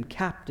taken them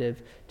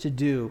captive to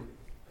do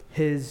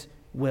his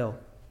will.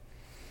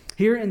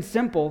 Here in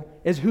simple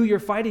is who you're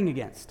fighting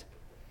against.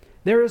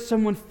 There is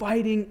someone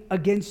fighting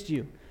against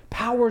you.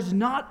 Powers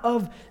not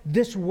of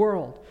this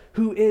world,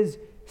 who is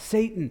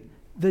Satan,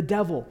 the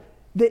devil.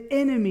 The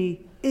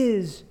enemy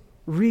is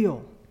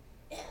real.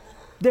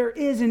 There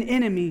is an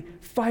enemy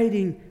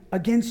fighting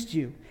against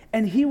you,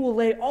 and he will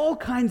lay all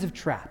kinds of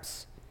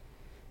traps.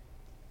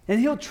 And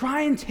he'll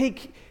try and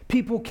take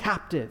people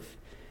captive,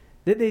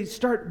 that they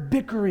start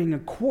bickering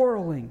and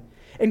quarreling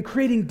and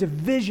creating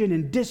division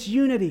and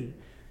disunity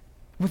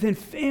within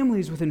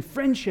families, within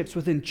friendships,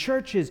 within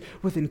churches,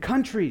 within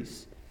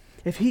countries.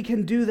 If he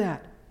can do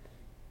that,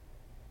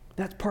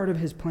 that's part of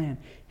his plan.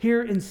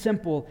 Here in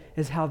simple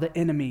is how the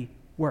enemy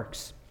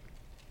works.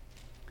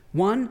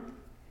 One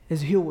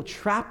is he will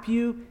trap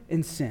you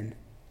in sin.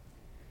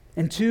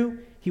 And two,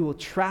 he will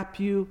trap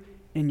you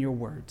in your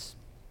words.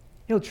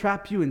 He'll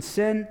trap you in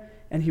sin,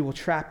 and he will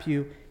trap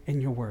you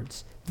in your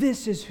words.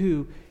 This is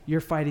who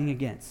you're fighting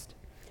against.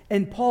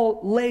 And Paul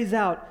lays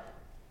out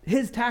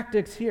his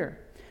tactics here.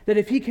 That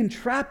if he can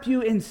trap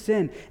you in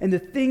sin and the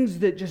things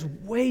that just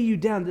weigh you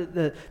down,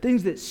 the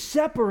things that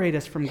separate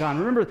us from God.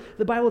 Remember,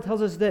 the Bible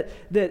tells us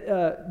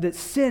that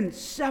sin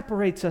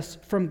separates us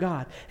from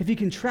God. If he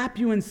can trap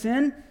you in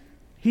sin,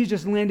 he's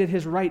just landed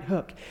his right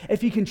hook.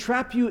 If he can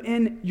trap you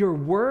in your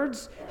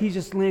words, he's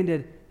just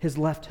landed his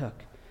left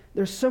hook.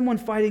 There's someone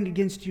fighting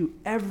against you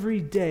every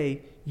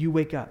day you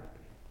wake up.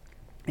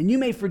 And you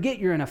may forget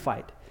you're in a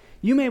fight.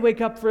 You may wake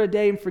up for a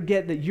day and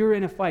forget that you're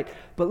in a fight.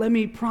 But let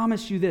me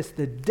promise you this,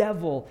 the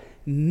devil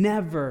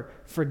never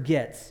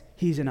forgets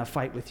he's in a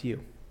fight with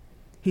you.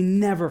 He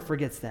never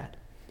forgets that.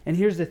 And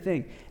here's the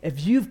thing.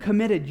 If you've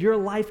committed your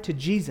life to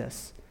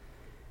Jesus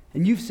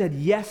and you've said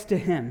yes to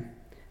him,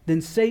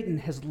 then Satan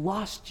has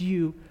lost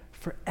you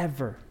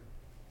forever.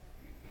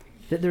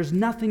 That there's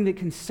nothing that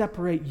can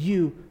separate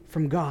you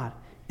from God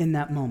in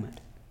that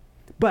moment.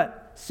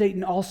 But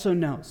Satan also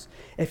knows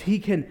if he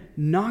can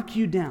knock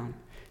you down,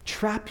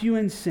 trap you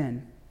in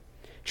sin,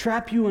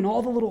 trap you in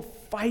all the little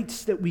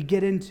fights that we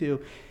get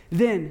into,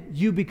 then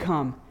you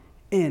become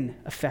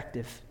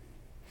ineffective.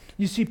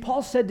 You see,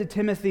 Paul said to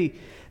Timothy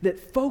that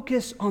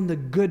focus on the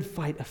good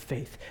fight of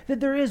faith, that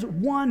there is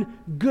one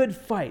good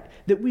fight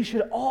that we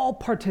should all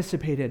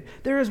participate in.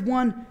 There is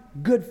one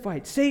good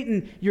fight.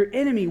 Satan, your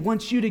enemy,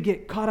 wants you to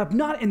get caught up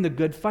not in the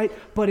good fight,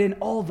 but in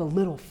all the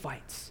little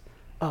fights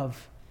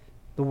of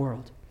the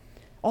world.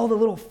 All the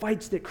little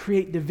fights that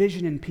create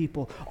division in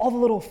people, all the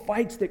little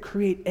fights that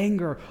create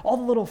anger, all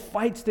the little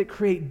fights that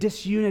create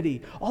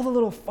disunity, all the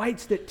little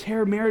fights that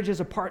tear marriages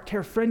apart,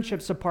 tear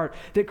friendships apart,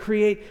 that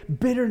create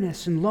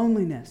bitterness and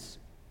loneliness.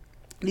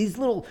 These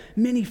little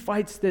mini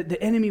fights that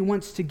the enemy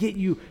wants to get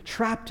you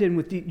trapped in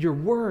with your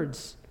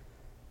words.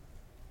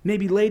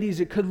 Maybe,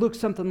 ladies, it could look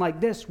something like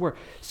this, where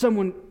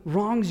someone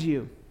wrongs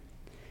you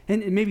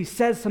and maybe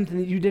says something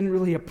that you didn't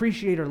really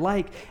appreciate or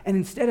like, and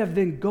instead of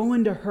then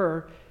going to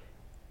her,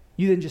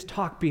 you then just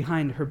talk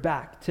behind her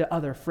back to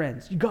other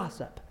friends. You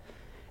gossip.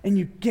 And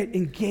you get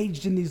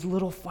engaged in these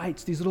little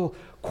fights, these little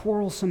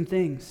quarrelsome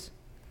things.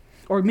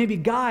 Or maybe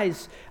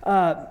guys,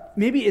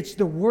 maybe it's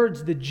the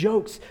words, the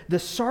jokes, the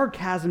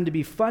sarcasm to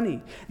be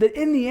funny, that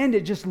in the end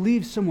it just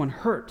leaves someone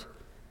hurt.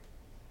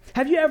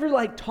 Have you ever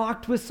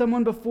talked with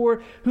someone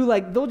before who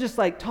they'll just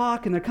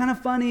talk and they're kind of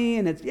funny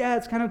and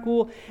it's kind of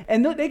cool,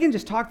 and they can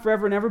just talk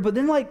forever and ever, but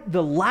then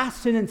the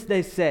last sentence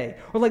they say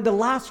or the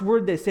last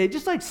word they say, it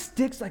just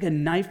sticks like a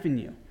knife in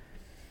you.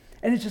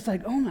 And it's just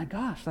oh my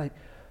gosh,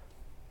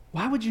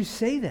 why would you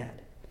say that?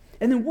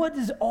 And then what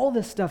does all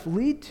this stuff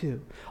lead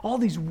to? All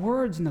these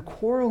words and the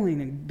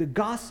quarreling and the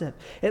gossip,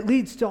 it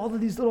leads to all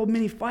of these little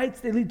mini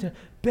fights. They lead to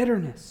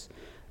bitterness,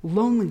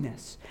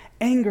 loneliness,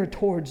 anger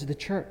towards the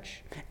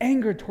church,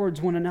 anger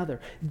towards one another,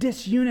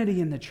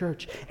 disunity in the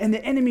church. And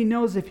the enemy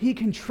knows if he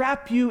can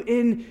trap you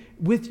in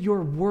with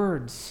your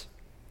words,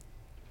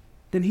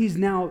 then he's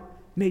now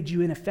made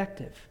you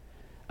ineffective.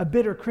 A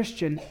bitter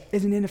Christian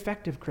is an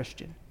ineffective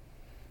Christian.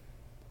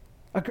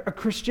 A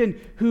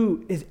Christian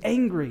who is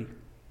angry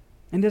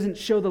and doesn't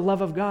show the love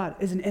of God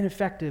is an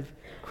ineffective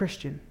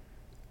Christian.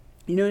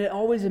 You know, it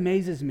always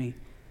amazes me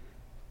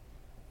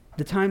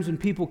the times when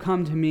people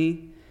come to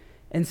me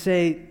and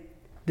say,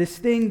 this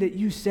thing that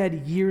you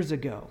said years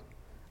ago,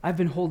 I've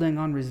been holding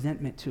on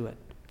resentment to it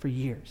for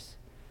years.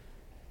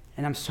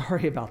 And I'm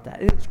sorry about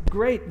that. And it's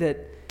great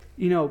that,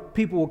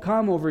 people will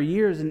come over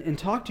years and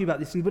talk to you about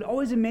these things, but it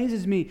always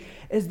amazes me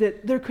is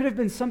that there could have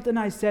been something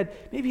I said,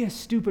 maybe a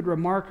stupid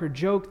remark or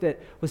joke that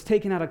was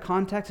taken out of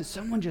context that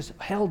someone just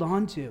held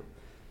on to.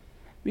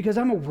 Because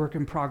I'm a work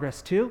in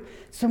progress too.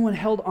 Someone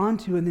held on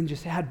to and then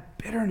just had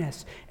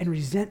bitterness and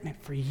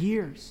resentment for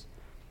years.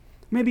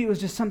 Maybe it was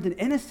just something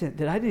innocent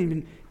that I didn't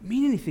even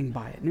mean anything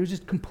by it, and it was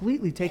just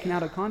completely taken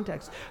out of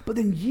context. But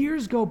then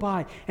years go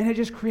by, and it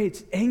just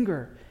creates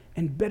anger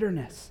and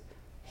bitterness.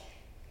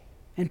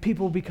 And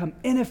people become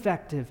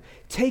ineffective,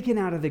 taken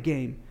out of the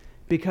game,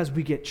 because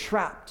we get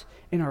trapped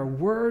in our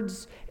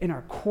words, in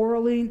our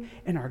quarreling,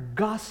 in our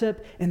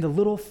gossip, and the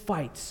little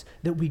fights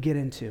that we get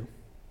into.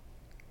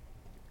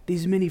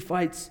 These mini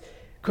fights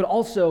could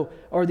also,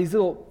 or these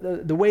little,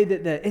 the way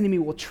that the enemy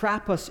will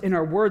trap us in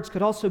our words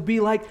could also be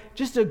like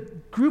just a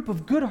group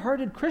of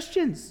good-hearted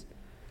Christians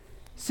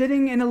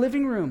sitting in a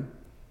living room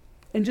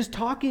and just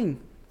talking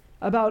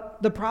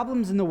about the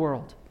problems in the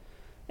world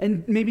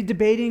and maybe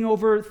debating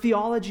over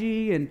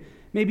theology and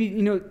maybe,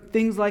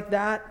 things like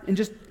that, and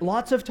just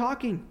lots of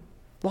talking.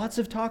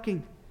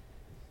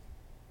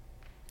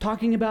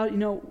 Talking about,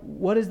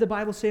 what does the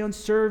Bible say on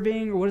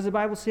serving, or what does the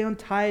Bible say on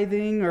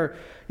tithing, or,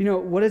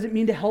 what does it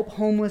mean to help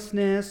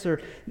homelessness, or,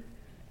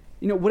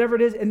 whatever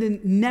it is, and then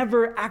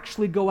never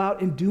actually go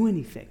out and do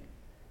anything.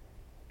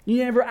 You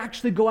never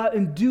actually go out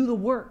and do the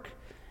work.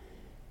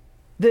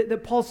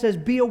 That Paul says,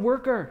 be a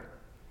worker.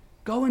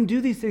 Go and do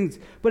these things.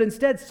 But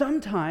instead,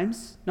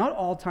 sometimes, not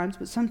all times,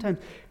 but sometimes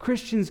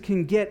Christians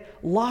can get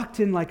locked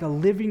in like a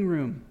living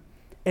room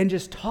and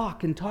just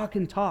talk and talk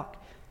and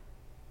talk.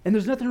 And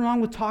there's nothing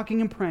wrong with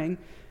talking and praying,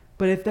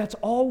 but if that's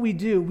all we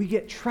do, we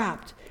get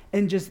trapped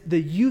in just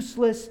the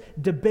useless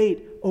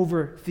debate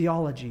over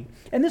theology.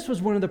 And this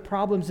was one of the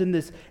problems in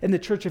the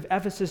church of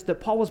Ephesus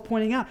that Paul was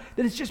pointing out,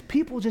 that it's just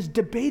people just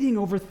debating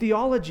over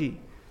theology.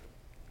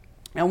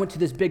 I went to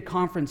this big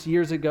conference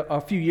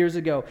a few years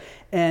ago,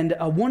 and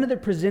one of the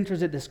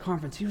presenters at this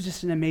conference, he was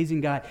just an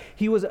amazing guy.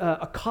 He was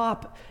a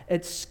cop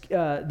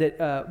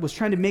that was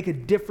trying to make a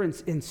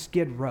difference in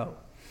Skid Row.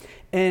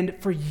 And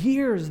for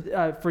years,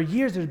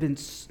 there's been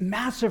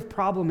massive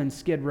problem in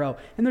Skid Row.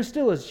 And there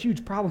still is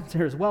huge problems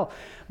there as well.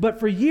 But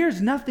for years,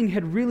 nothing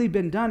had really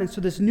been done. And so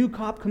this new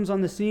cop comes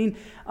on the scene,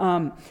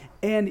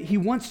 and he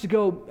wants to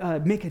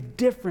go make a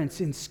difference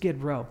in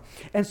Skid Row.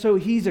 And so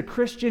he's a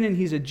Christian and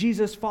he's a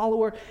Jesus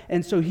follower,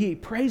 and so he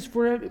prays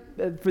for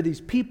these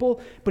people,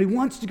 but he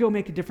wants to go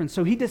make a difference.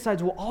 So he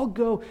decides, well, I'll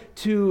go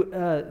to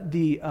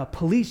the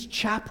police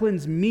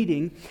chaplain's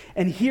meeting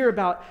and hear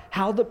about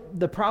how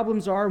the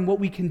problems are and what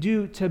we can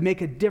do to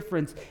make a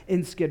difference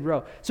in Skid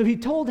Row. So he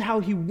told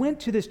how he went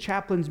to this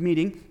chaplain's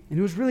meeting, and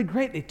it was really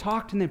great. They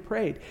talked and they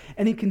prayed.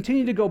 And he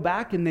continued to go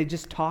back, and they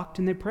just talked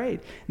and they prayed.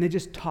 And they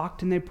just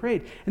talked and they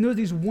prayed. And there were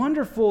these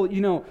wonderful,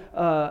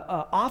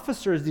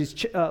 officers, these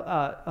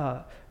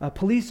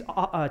police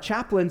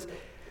chaplains.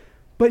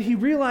 But he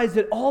realized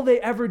that all they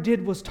ever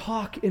did was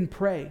talk and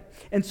pray.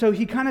 And so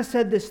he kind of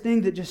said this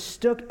thing that just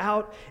stuck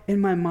out in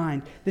my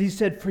mind. That he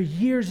said, for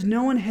years,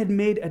 no one had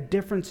made a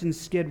difference in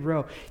Skid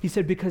Row. He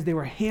said, because they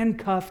were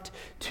handcuffed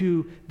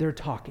to their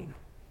talking.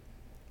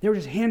 They were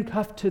just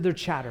handcuffed to their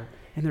chatter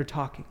and their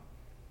talking.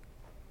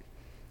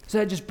 So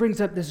that just brings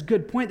up this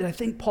good point that I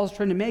think Paul's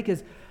trying to make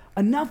is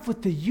enough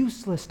with the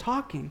useless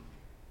talking.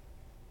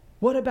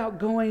 What about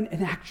going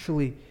and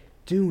actually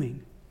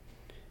doing?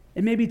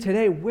 And maybe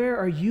today, where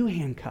are you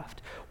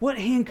handcuffed? What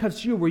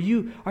handcuffs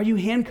you? Are you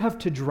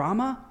handcuffed to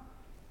drama?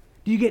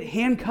 Do you get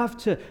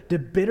handcuffed to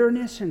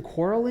bitterness and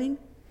quarreling?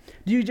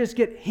 Do you just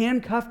get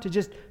handcuffed to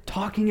just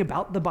talking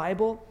about the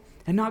Bible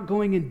and not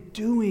going and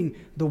doing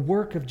the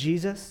work of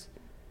Jesus?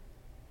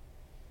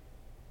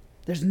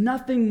 There's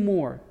nothing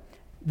more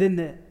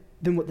than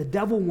what the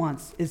devil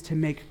wants is to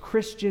make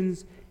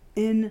Christians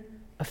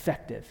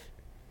ineffective.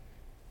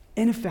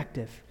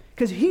 Ineffective.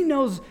 Because he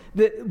knows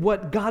that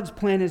what God's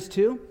plan is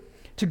to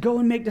go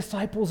and make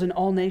disciples in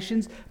all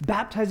nations,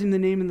 baptizing in the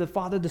name of the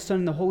Father, the Son,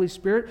 and the Holy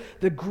Spirit,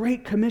 the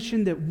great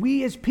commission that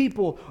we as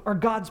people are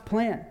God's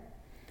plan.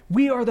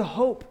 We are the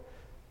hope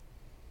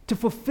to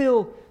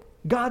fulfill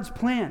God's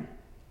plan.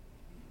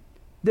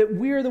 That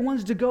we are the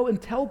ones to go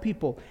and tell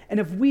people.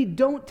 And if we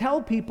don't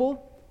tell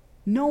people,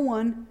 no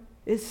one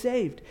is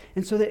saved.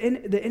 And so the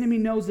enemy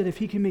knows that if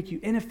he can make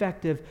you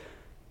ineffective,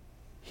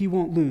 he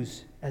won't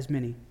lose as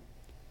many.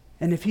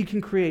 And if he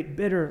can create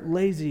bitter,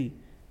 lazy,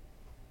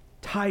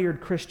 tired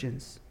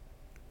Christians,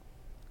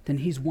 then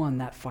he's won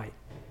that fight.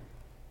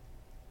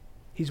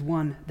 He's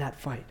won that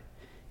fight.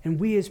 And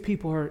we as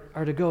people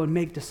are to go and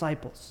make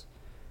disciples.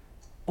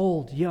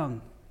 Old,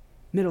 young,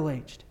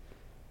 middle-aged.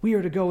 We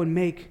are to go and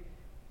make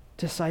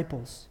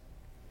disciples.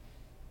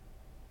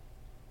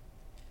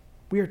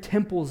 We are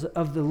temples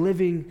of the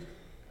living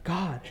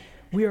God.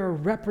 We are a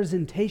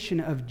representation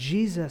of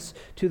Jesus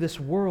to this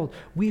world.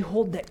 We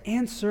hold the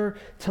answer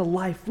to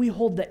life. We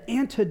hold the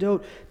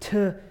antidote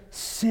to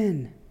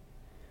sin.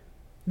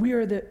 We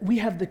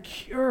have the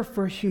cure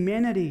for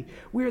humanity.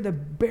 We are the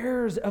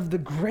bearers of the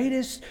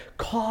greatest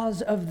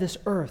cause of this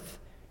earth.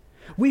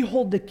 We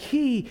hold the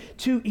key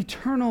to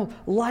eternal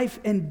life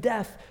and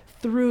death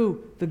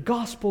through the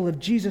gospel of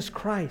Jesus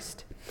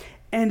Christ.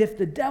 And if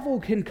the devil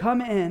can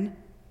come in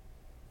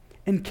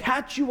and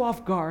catch you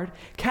off guard,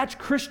 catch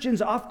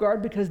Christians off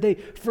guard because they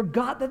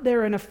forgot that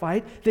they're in a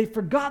fight, they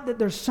forgot that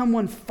there's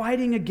someone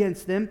fighting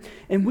against them,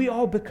 and we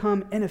all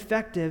become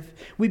ineffective,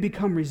 we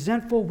become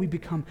resentful, we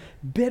become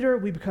bitter,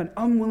 we become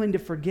unwilling to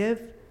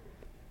forgive.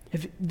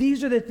 If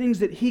these are the things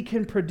that he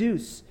can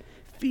produce,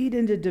 feed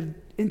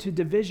into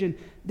division,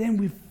 then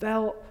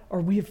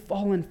we have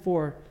fallen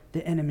for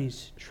the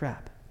enemy's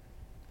trap.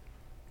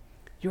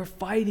 You're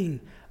fighting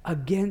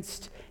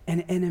against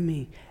an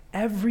enemy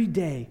every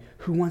day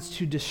who wants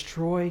to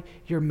destroy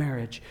your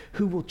marriage,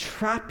 who will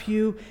trap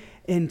you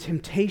in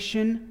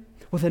temptation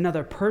with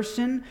another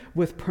person,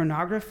 with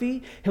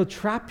pornography. He'll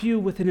trap you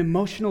with an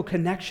emotional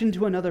connection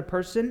to another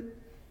person.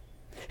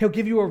 He'll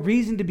give you a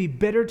reason to be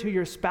bitter to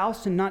your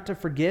spouse and not to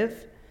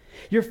forgive.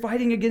 You're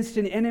fighting against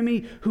an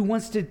enemy who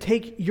wants to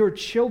take your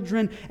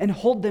children and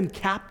hold them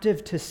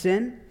captive to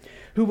sin,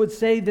 who would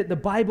say that the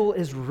Bible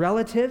is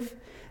relative,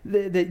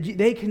 that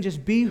they can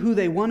just be who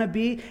they want to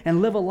be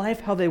and live a life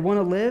how they want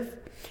to live.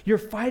 You're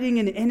fighting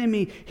an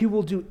enemy who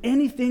will do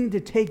anything to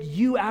take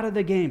you out of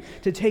the game,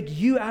 to take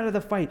you out of the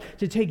fight,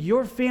 to take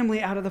your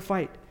family out of the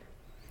fight,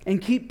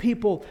 and keep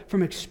people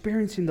from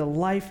experiencing the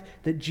life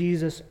that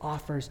Jesus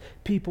offers,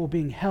 people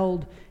being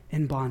held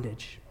in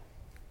bondage.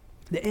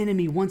 The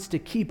enemy wants to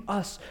keep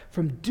us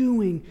from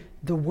doing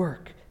the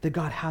work that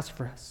God has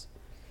for us.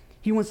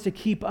 He wants to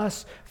keep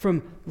us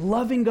from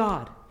loving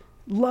God,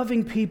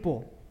 loving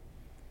people.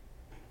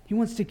 He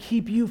wants to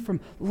keep you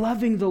from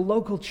loving the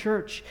local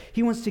church.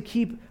 He wants to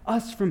keep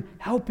us from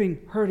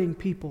helping hurting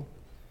people.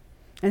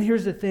 And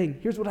here's the thing.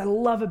 Here's what I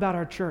love about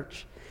our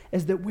church,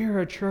 is that we're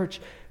a church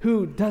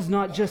who does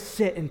not just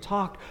sit and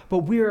talk, but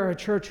we are a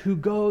church who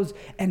goes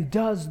and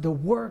does the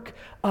work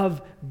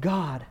of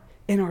God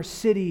in our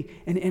city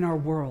and in our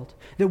world.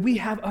 That we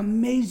have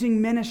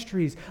amazing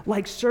ministries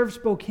like Serve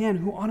Spokane,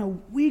 who on a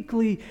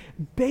weekly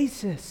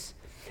basis,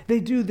 they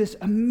do this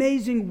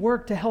amazing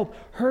work to help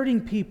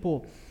hurting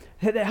people,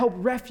 that help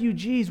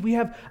refugees. We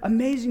have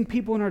amazing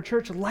people in our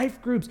church,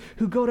 life groups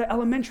who go to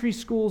elementary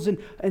schools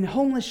and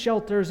homeless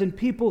shelters, and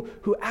people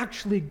who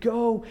actually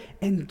go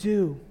and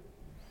do.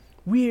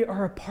 We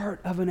are a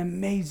part of an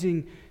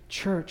amazing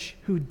church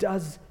who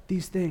does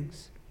these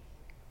things.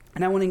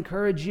 And I want to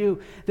encourage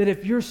you that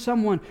if you're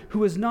someone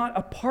who is not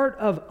a part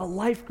of a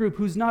life group,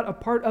 who's not a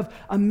part of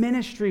a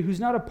ministry, who's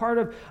not a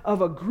part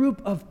of a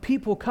group of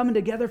people coming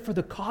together for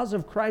the cause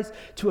of Christ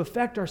to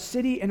affect our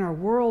city and our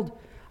world,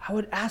 I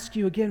would ask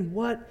you again,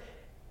 what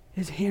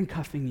is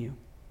handcuffing you?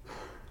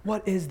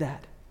 What is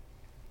that?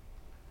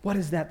 What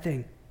is that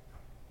thing?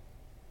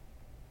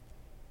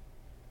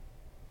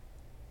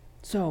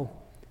 So,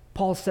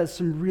 Paul says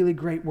some really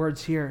great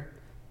words here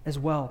as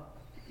well,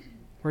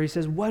 where he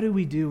says, what do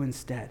we do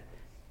instead?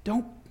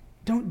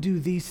 Don't do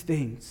these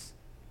things.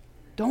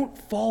 Don't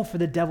fall for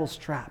the devil's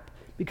trap,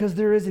 because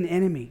there is an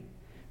enemy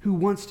who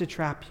wants to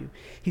trap you.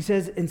 He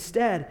says,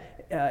 instead,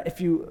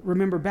 if you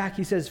remember back,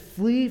 he says,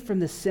 flee from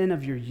the sin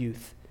of your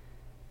youth.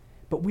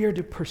 But we are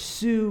to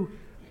pursue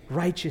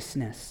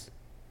righteousness.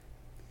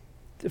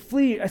 To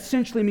flee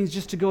essentially means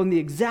just to go in the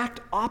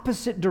exact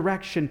opposite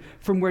direction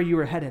from where you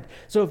were headed.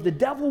 So if the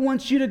devil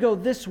wants you to go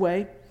this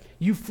way,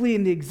 you flee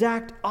in the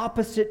exact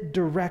opposite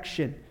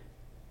direction.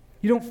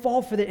 You don't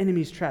fall for the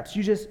enemy's traps.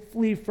 You just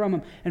flee from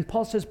him. And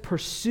Paul says,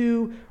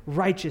 pursue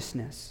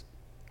righteousness.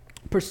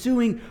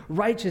 Pursuing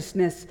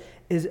righteousness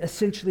is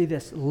essentially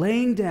this: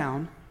 laying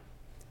down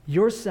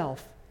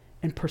yourself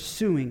and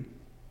pursuing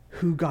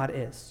who God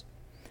is.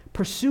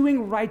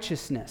 Pursuing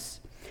righteousness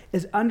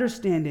is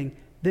understanding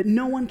that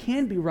no one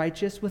can be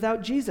righteous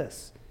without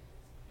Jesus.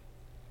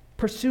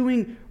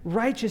 Pursuing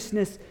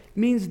righteousness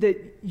means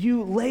that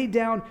you lay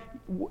down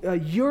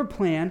your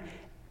plan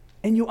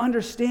and you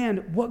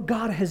understand what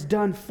God has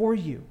done for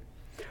you.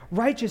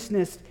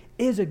 Righteousness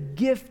is a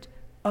gift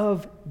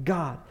of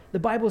God. The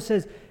Bible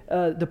says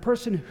the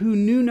person who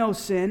knew no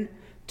sin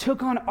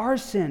took on our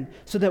sin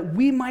so that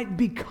we might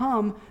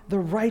become the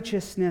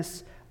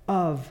righteousness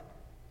of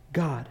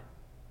God.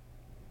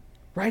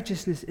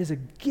 Righteousness is a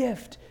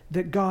gift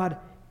that God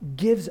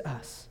gives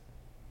us.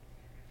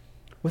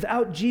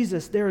 Without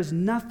Jesus, there is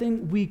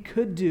nothing we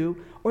could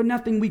do or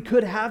nothing we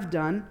could have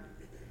done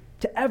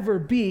to ever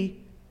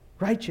be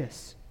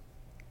righteous.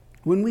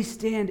 When we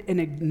stand and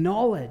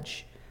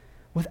acknowledge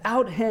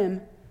without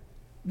him,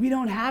 we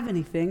don't have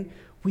anything,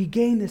 we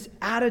gain this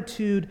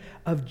attitude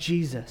of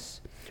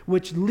Jesus,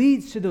 which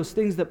leads to those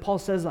things that Paul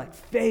says, like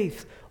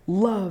faith,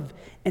 love,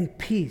 and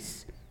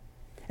peace,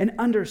 and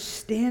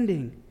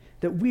understanding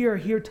that we are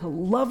here to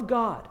love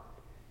God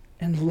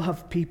and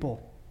love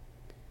people.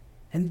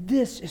 And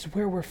this is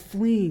where we're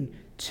fleeing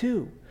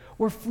to.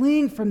 We're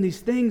fleeing from these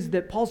things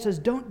that Paul says,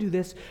 don't do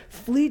this.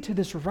 Flee to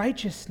this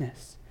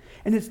righteousness.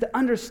 And it's the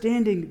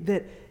understanding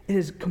that it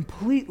is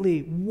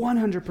completely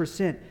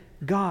 100%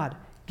 God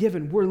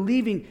given. We're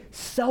leaving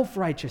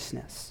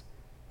self-righteousness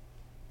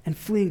and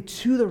fleeing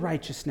to the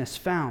righteousness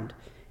found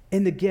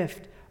in the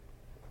gift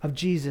of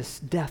Jesus'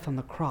 death on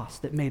the cross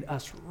that made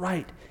us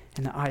right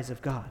in the eyes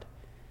of God.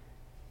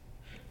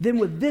 Then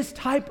with this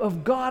type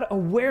of God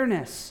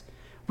awareness,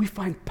 we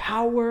find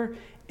power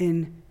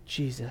in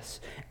Jesus.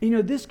 You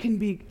know, this can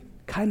be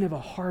kind of a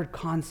hard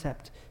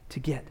concept to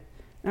get.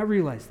 And I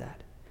realize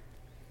that.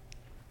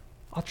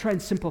 I'll try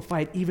and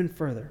simplify it even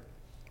further.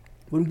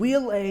 When we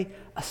lay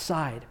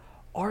aside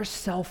our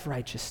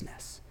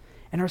self-righteousness,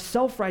 and our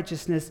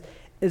self-righteousness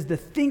is the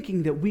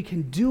thinking that we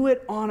can do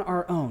it on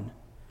our own.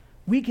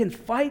 We can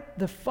fight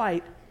the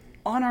fight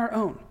on our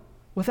own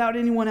without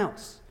anyone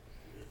else.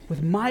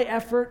 With my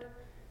effort,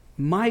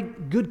 my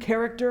good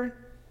character,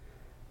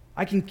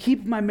 I can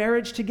keep my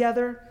marriage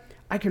together.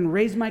 I can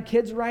raise my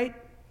kids right.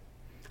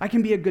 I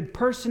can be a good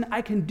person.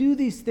 I can do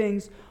these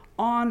things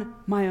on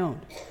my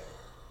own.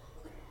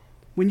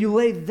 When you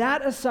lay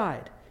that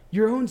aside,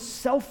 your own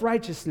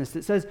self-righteousness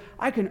that says,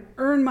 I can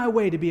earn my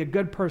way to be a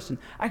good person.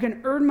 I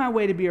can earn my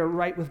way to be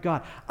right with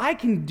God. I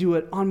can do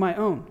it on my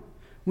own.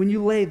 When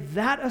you lay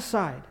that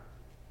aside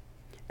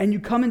and you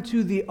come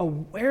into the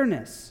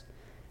awareness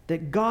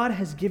that God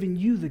has given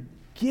you the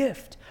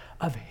gift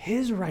of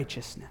his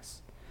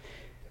righteousness,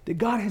 that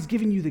God has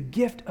given you the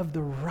gift of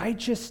the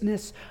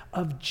righteousness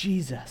of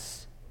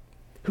Jesus,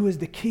 who is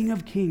the King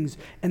of Kings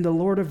and the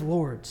Lord of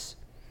Lords.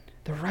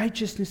 The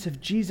righteousness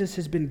of Jesus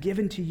has been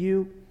given to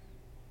you,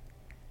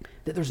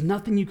 that there's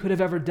nothing you could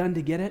have ever done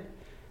to get it.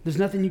 There's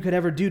nothing you could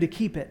ever do to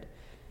keep it.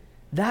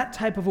 That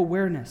type of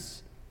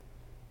awareness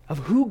of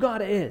who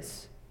God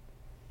is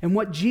and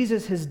what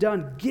Jesus has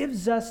done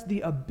gives us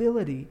the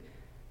ability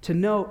to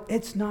know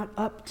it's not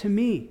up to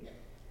me,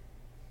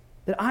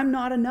 that I'm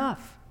not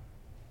enough,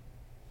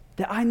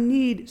 that I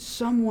need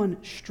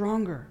someone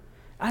stronger.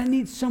 I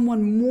need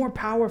someone more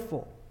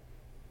powerful.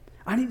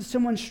 I need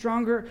someone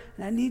stronger,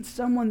 and I need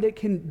someone that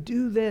can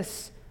do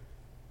this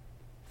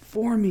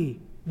for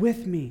me,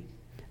 with me.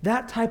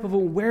 That type of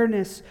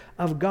awareness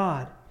of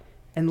God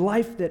and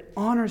life that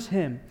honors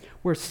him,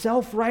 where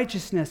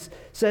self-righteousness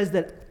says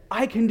that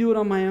I can do it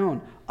on my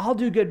own. I'll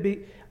do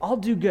good. I'll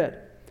do good.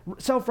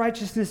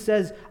 Self-righteousness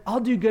says, I'll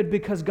do good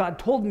because God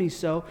told me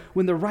so,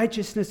 when the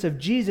righteousness of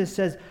Jesus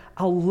says,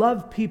 I'll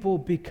love people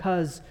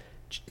because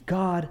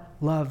God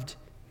loved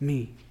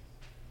me.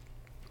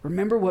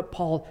 Remember what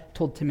Paul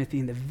told Timothy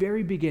in the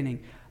very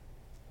beginning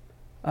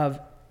of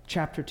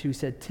chapter 2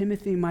 said,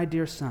 Timothy, my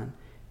dear son,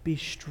 be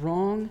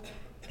strong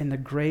in the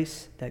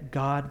grace that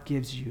God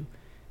gives you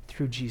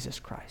through Jesus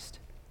Christ,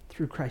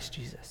 through Christ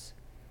Jesus.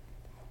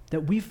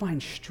 That we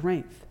find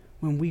strength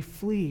when we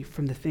flee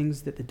from the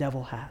things that the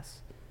devil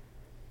has.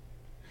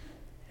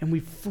 And we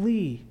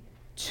flee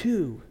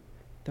to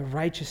the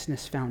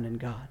righteousness found in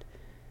God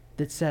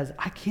that says,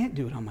 I can't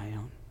do it on my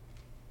own.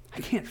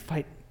 I can't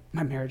fight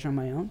my marriage on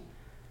my own.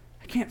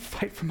 I can't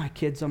fight for my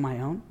kids on my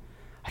own.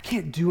 I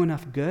can't do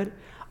enough good.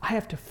 I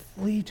have to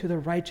flee to the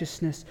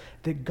righteousness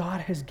that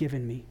God has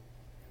given me.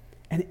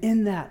 And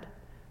in that,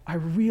 I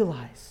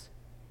realize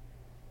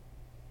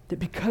that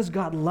because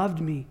God loved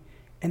me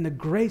and the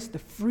grace, the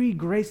free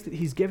grace that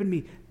he's given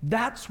me,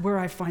 that's where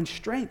I find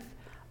strength.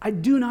 I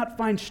do not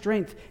find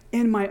strength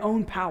in my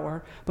own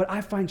power, but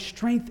I find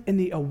strength in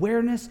the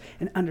awareness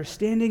and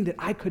understanding that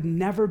I could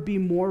never be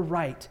more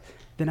right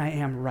than I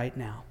am right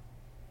now.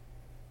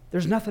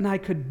 There's nothing I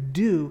could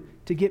do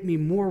to get me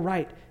more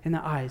right in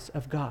the eyes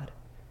of God.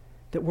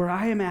 That where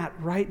I am at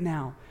right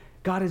now,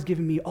 God has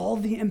given me all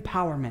the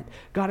empowerment.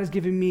 God has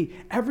given me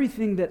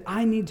everything that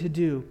I need to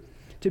do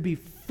to be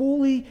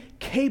fully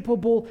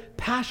capable,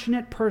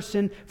 passionate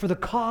person for the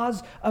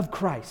cause of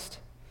Christ.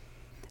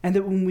 And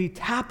that when we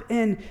tap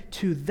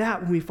into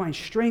that, when we find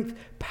strength,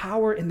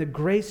 power, and the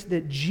grace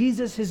that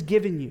Jesus has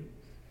given you,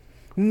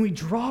 when we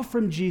draw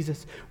from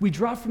Jesus, we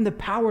draw from the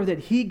power that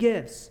he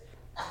gives,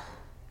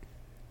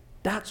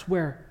 that's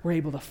where we're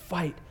able to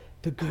fight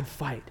the good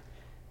fight.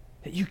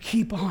 That you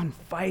keep on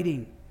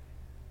fighting.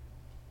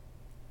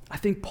 I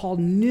think Paul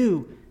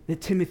knew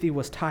that Timothy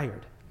was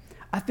tired.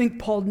 I think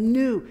Paul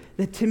knew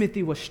that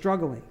Timothy was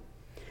struggling.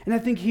 And I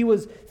think he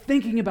was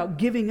thinking about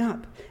giving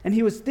up. And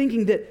he was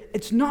thinking that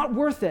it's not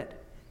worth it.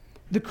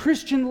 The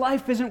Christian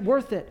life isn't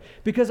worth it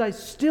because I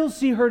still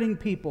see hurting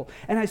people.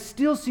 And I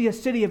still see a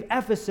city of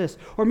Ephesus.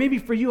 Or maybe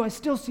for you, I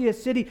still see a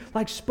city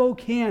like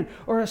Spokane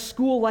or a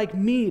school like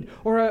Meade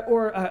or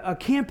a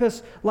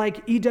campus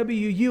like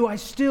EWU. I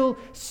still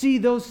see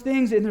those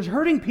things and there's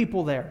hurting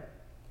people there.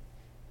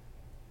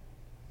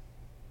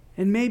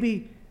 And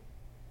maybe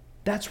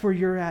that's where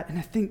you're at. And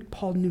I think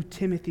Paul knew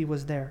Timothy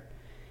was there.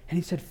 And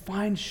he said,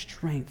 find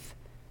strength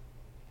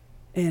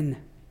in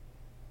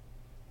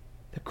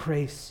the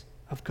grace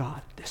of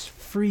God. This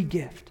free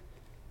gift,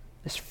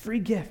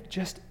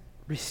 just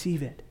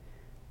receive it.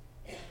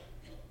 And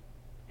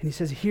he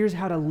says, here's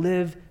how to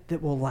live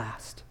that will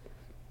last.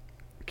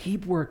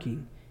 Keep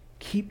working,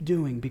 keep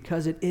doing,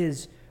 because it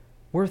is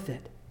worth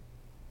it.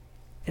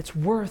 It's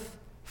worth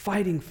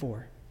fighting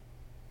for.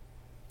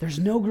 There's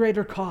no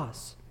greater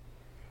cause.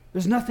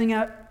 There's nothing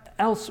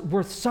else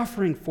worth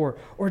suffering for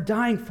or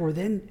dying for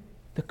than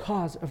the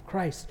cause of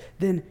Christ,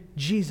 than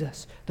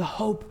Jesus, the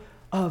hope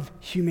of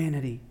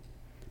humanity.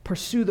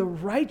 Pursue the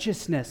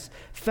righteousness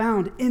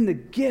found in the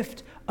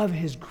gift of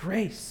his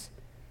grace.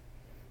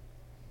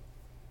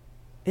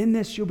 In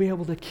this, you'll be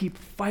able to keep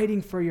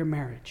fighting for your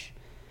marriage.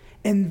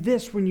 In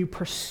this, when you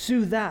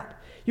pursue that,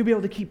 you'll be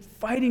able to keep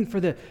fighting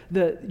for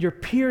your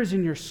peers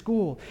in your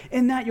school.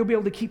 In that, you'll be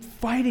able to keep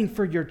fighting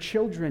for your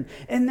children.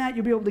 In that,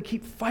 you'll be able to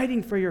keep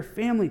fighting for your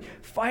family,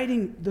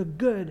 fighting the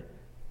good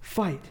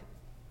fight.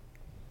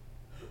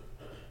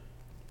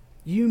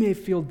 You may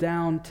feel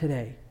down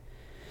today.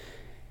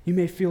 You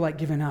may feel like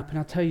giving up. And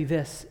I'll tell you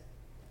this,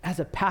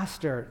 as a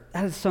pastor,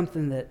 that is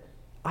something that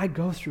I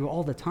go through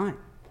all the time.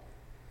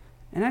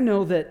 And I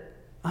know that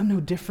I'm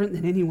no different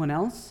than anyone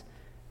else.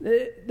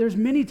 There's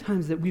many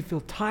times that we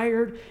feel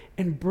tired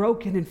and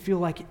broken and feel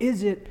like,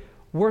 is it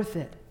worth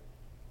it?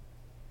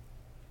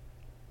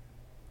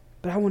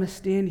 But I want to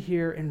stand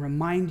here and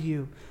remind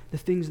you the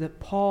things that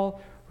Paul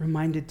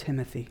reminded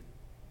Timothy,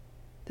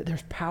 that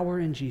there's power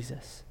in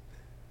Jesus.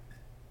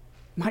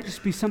 It might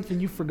just be something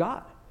you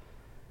forgot.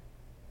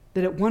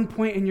 That at one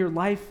point in your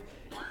life,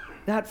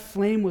 that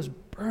flame was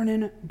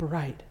burning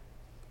bright.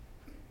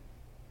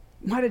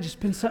 It might have just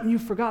been something you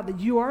forgot, that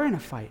you are in a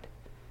fight.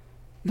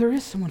 There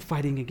is someone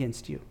fighting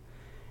against you.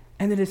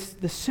 And that it's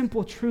the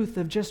simple truth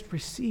of just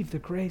receive the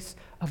grace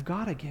of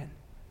God again.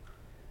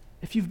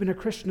 If you've been a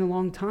Christian a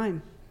long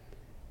time,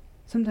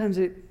 sometimes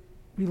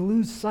we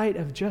lose sight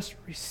of just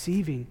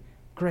receiving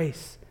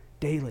grace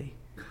daily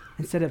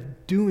instead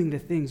of doing the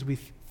things we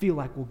feel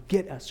like will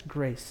get us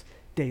grace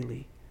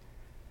daily.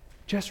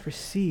 Just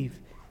receive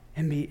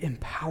and be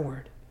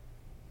empowered.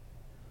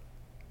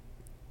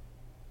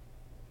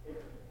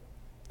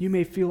 You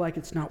may feel like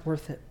it's not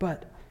worth it,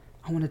 but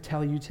I want to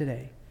tell you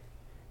today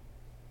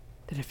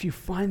that if you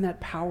find that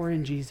power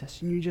in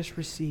Jesus and you just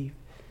receive,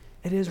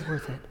 it is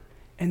worth it.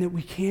 And that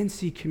we can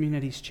see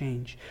communities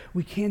change.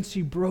 We can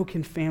see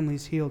broken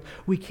families healed.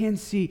 We can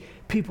see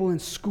people in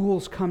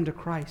schools come to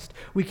Christ.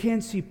 We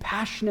can see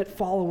passionate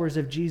followers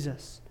of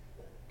Jesus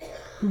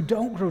who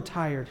don't grow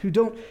tired, who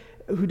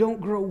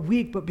don't grow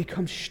weak, but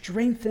become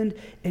strengthened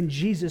in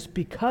Jesus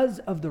because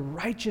of the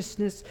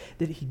righteousness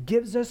that he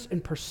gives us in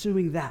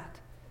pursuing that.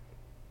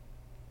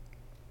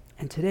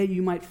 And today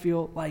you might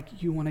feel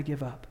like you want to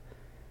give up.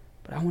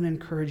 But I want to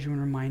encourage you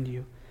and remind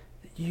you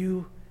that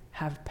you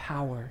have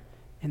power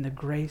in the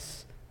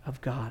grace of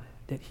God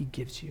that he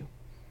gives you.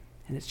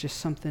 and it's just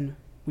something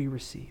we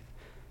receive.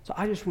 So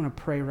I just want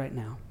to pray right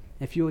now.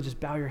 If you will just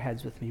bow your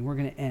heads with me, we're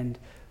going to end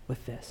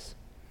with this.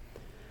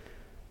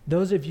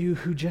 Those of you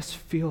who just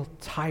feel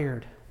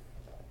tired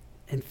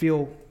and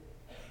feel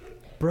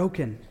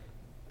broken,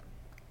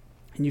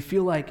 and you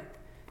feel like,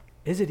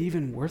 is it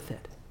even worth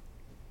it?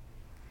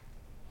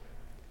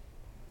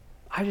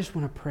 I just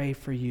want to pray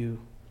for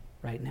you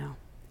right now.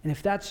 And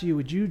if that's you,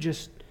 would you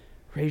just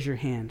raise your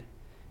hand?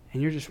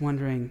 And you're just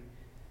wondering,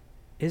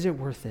 is it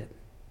worth it?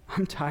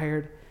 I'm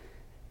tired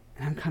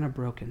and I'm kind of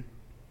broken.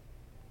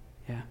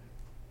 Yeah.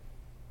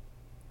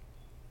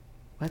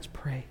 Let's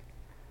pray.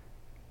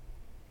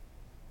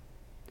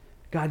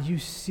 God, you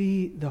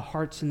see the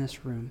hearts in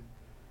this room.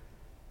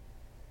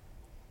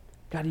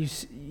 God,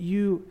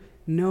 you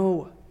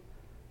know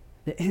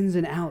the ins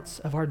and outs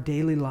of our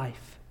daily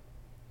life.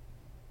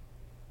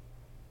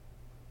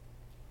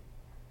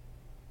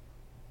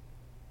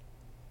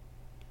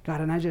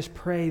 God, and I just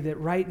pray that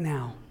right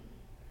now,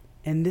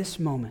 in this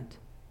moment,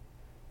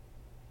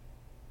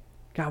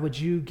 God, would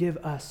you give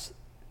us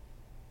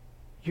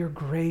your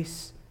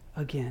grace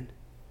again?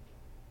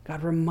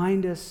 God,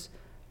 remind us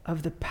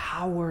of the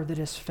power that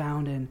is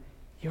found in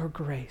your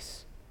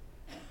grace,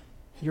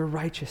 your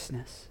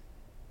righteousness.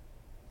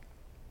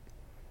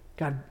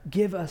 God,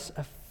 give us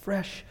a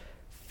fresh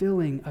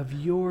filling of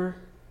your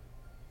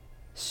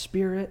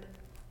Spirit.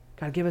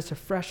 God, give us a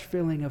fresh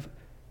filling of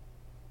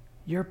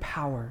your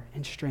power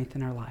and strength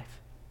in our life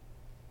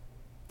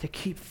to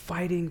keep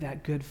fighting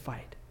that good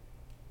fight.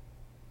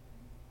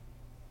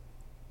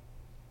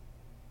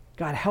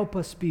 God, help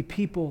us be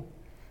people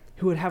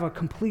who would have a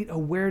complete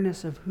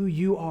awareness of who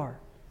you are,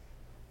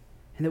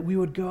 and that we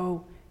would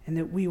go and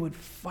that we would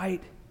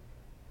fight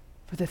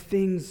for the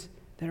things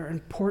that are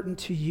important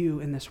to you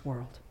in this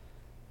world.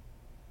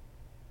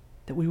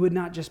 That we would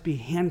not just be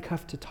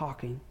handcuffed to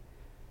talking,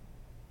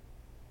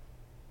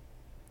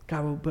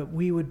 God, but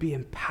we would be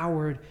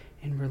empowered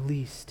and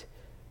released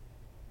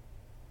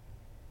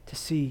to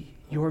see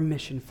your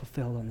mission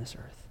fulfilled on this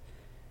earth.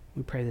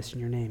 We pray this in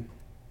your name.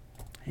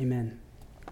 Amen.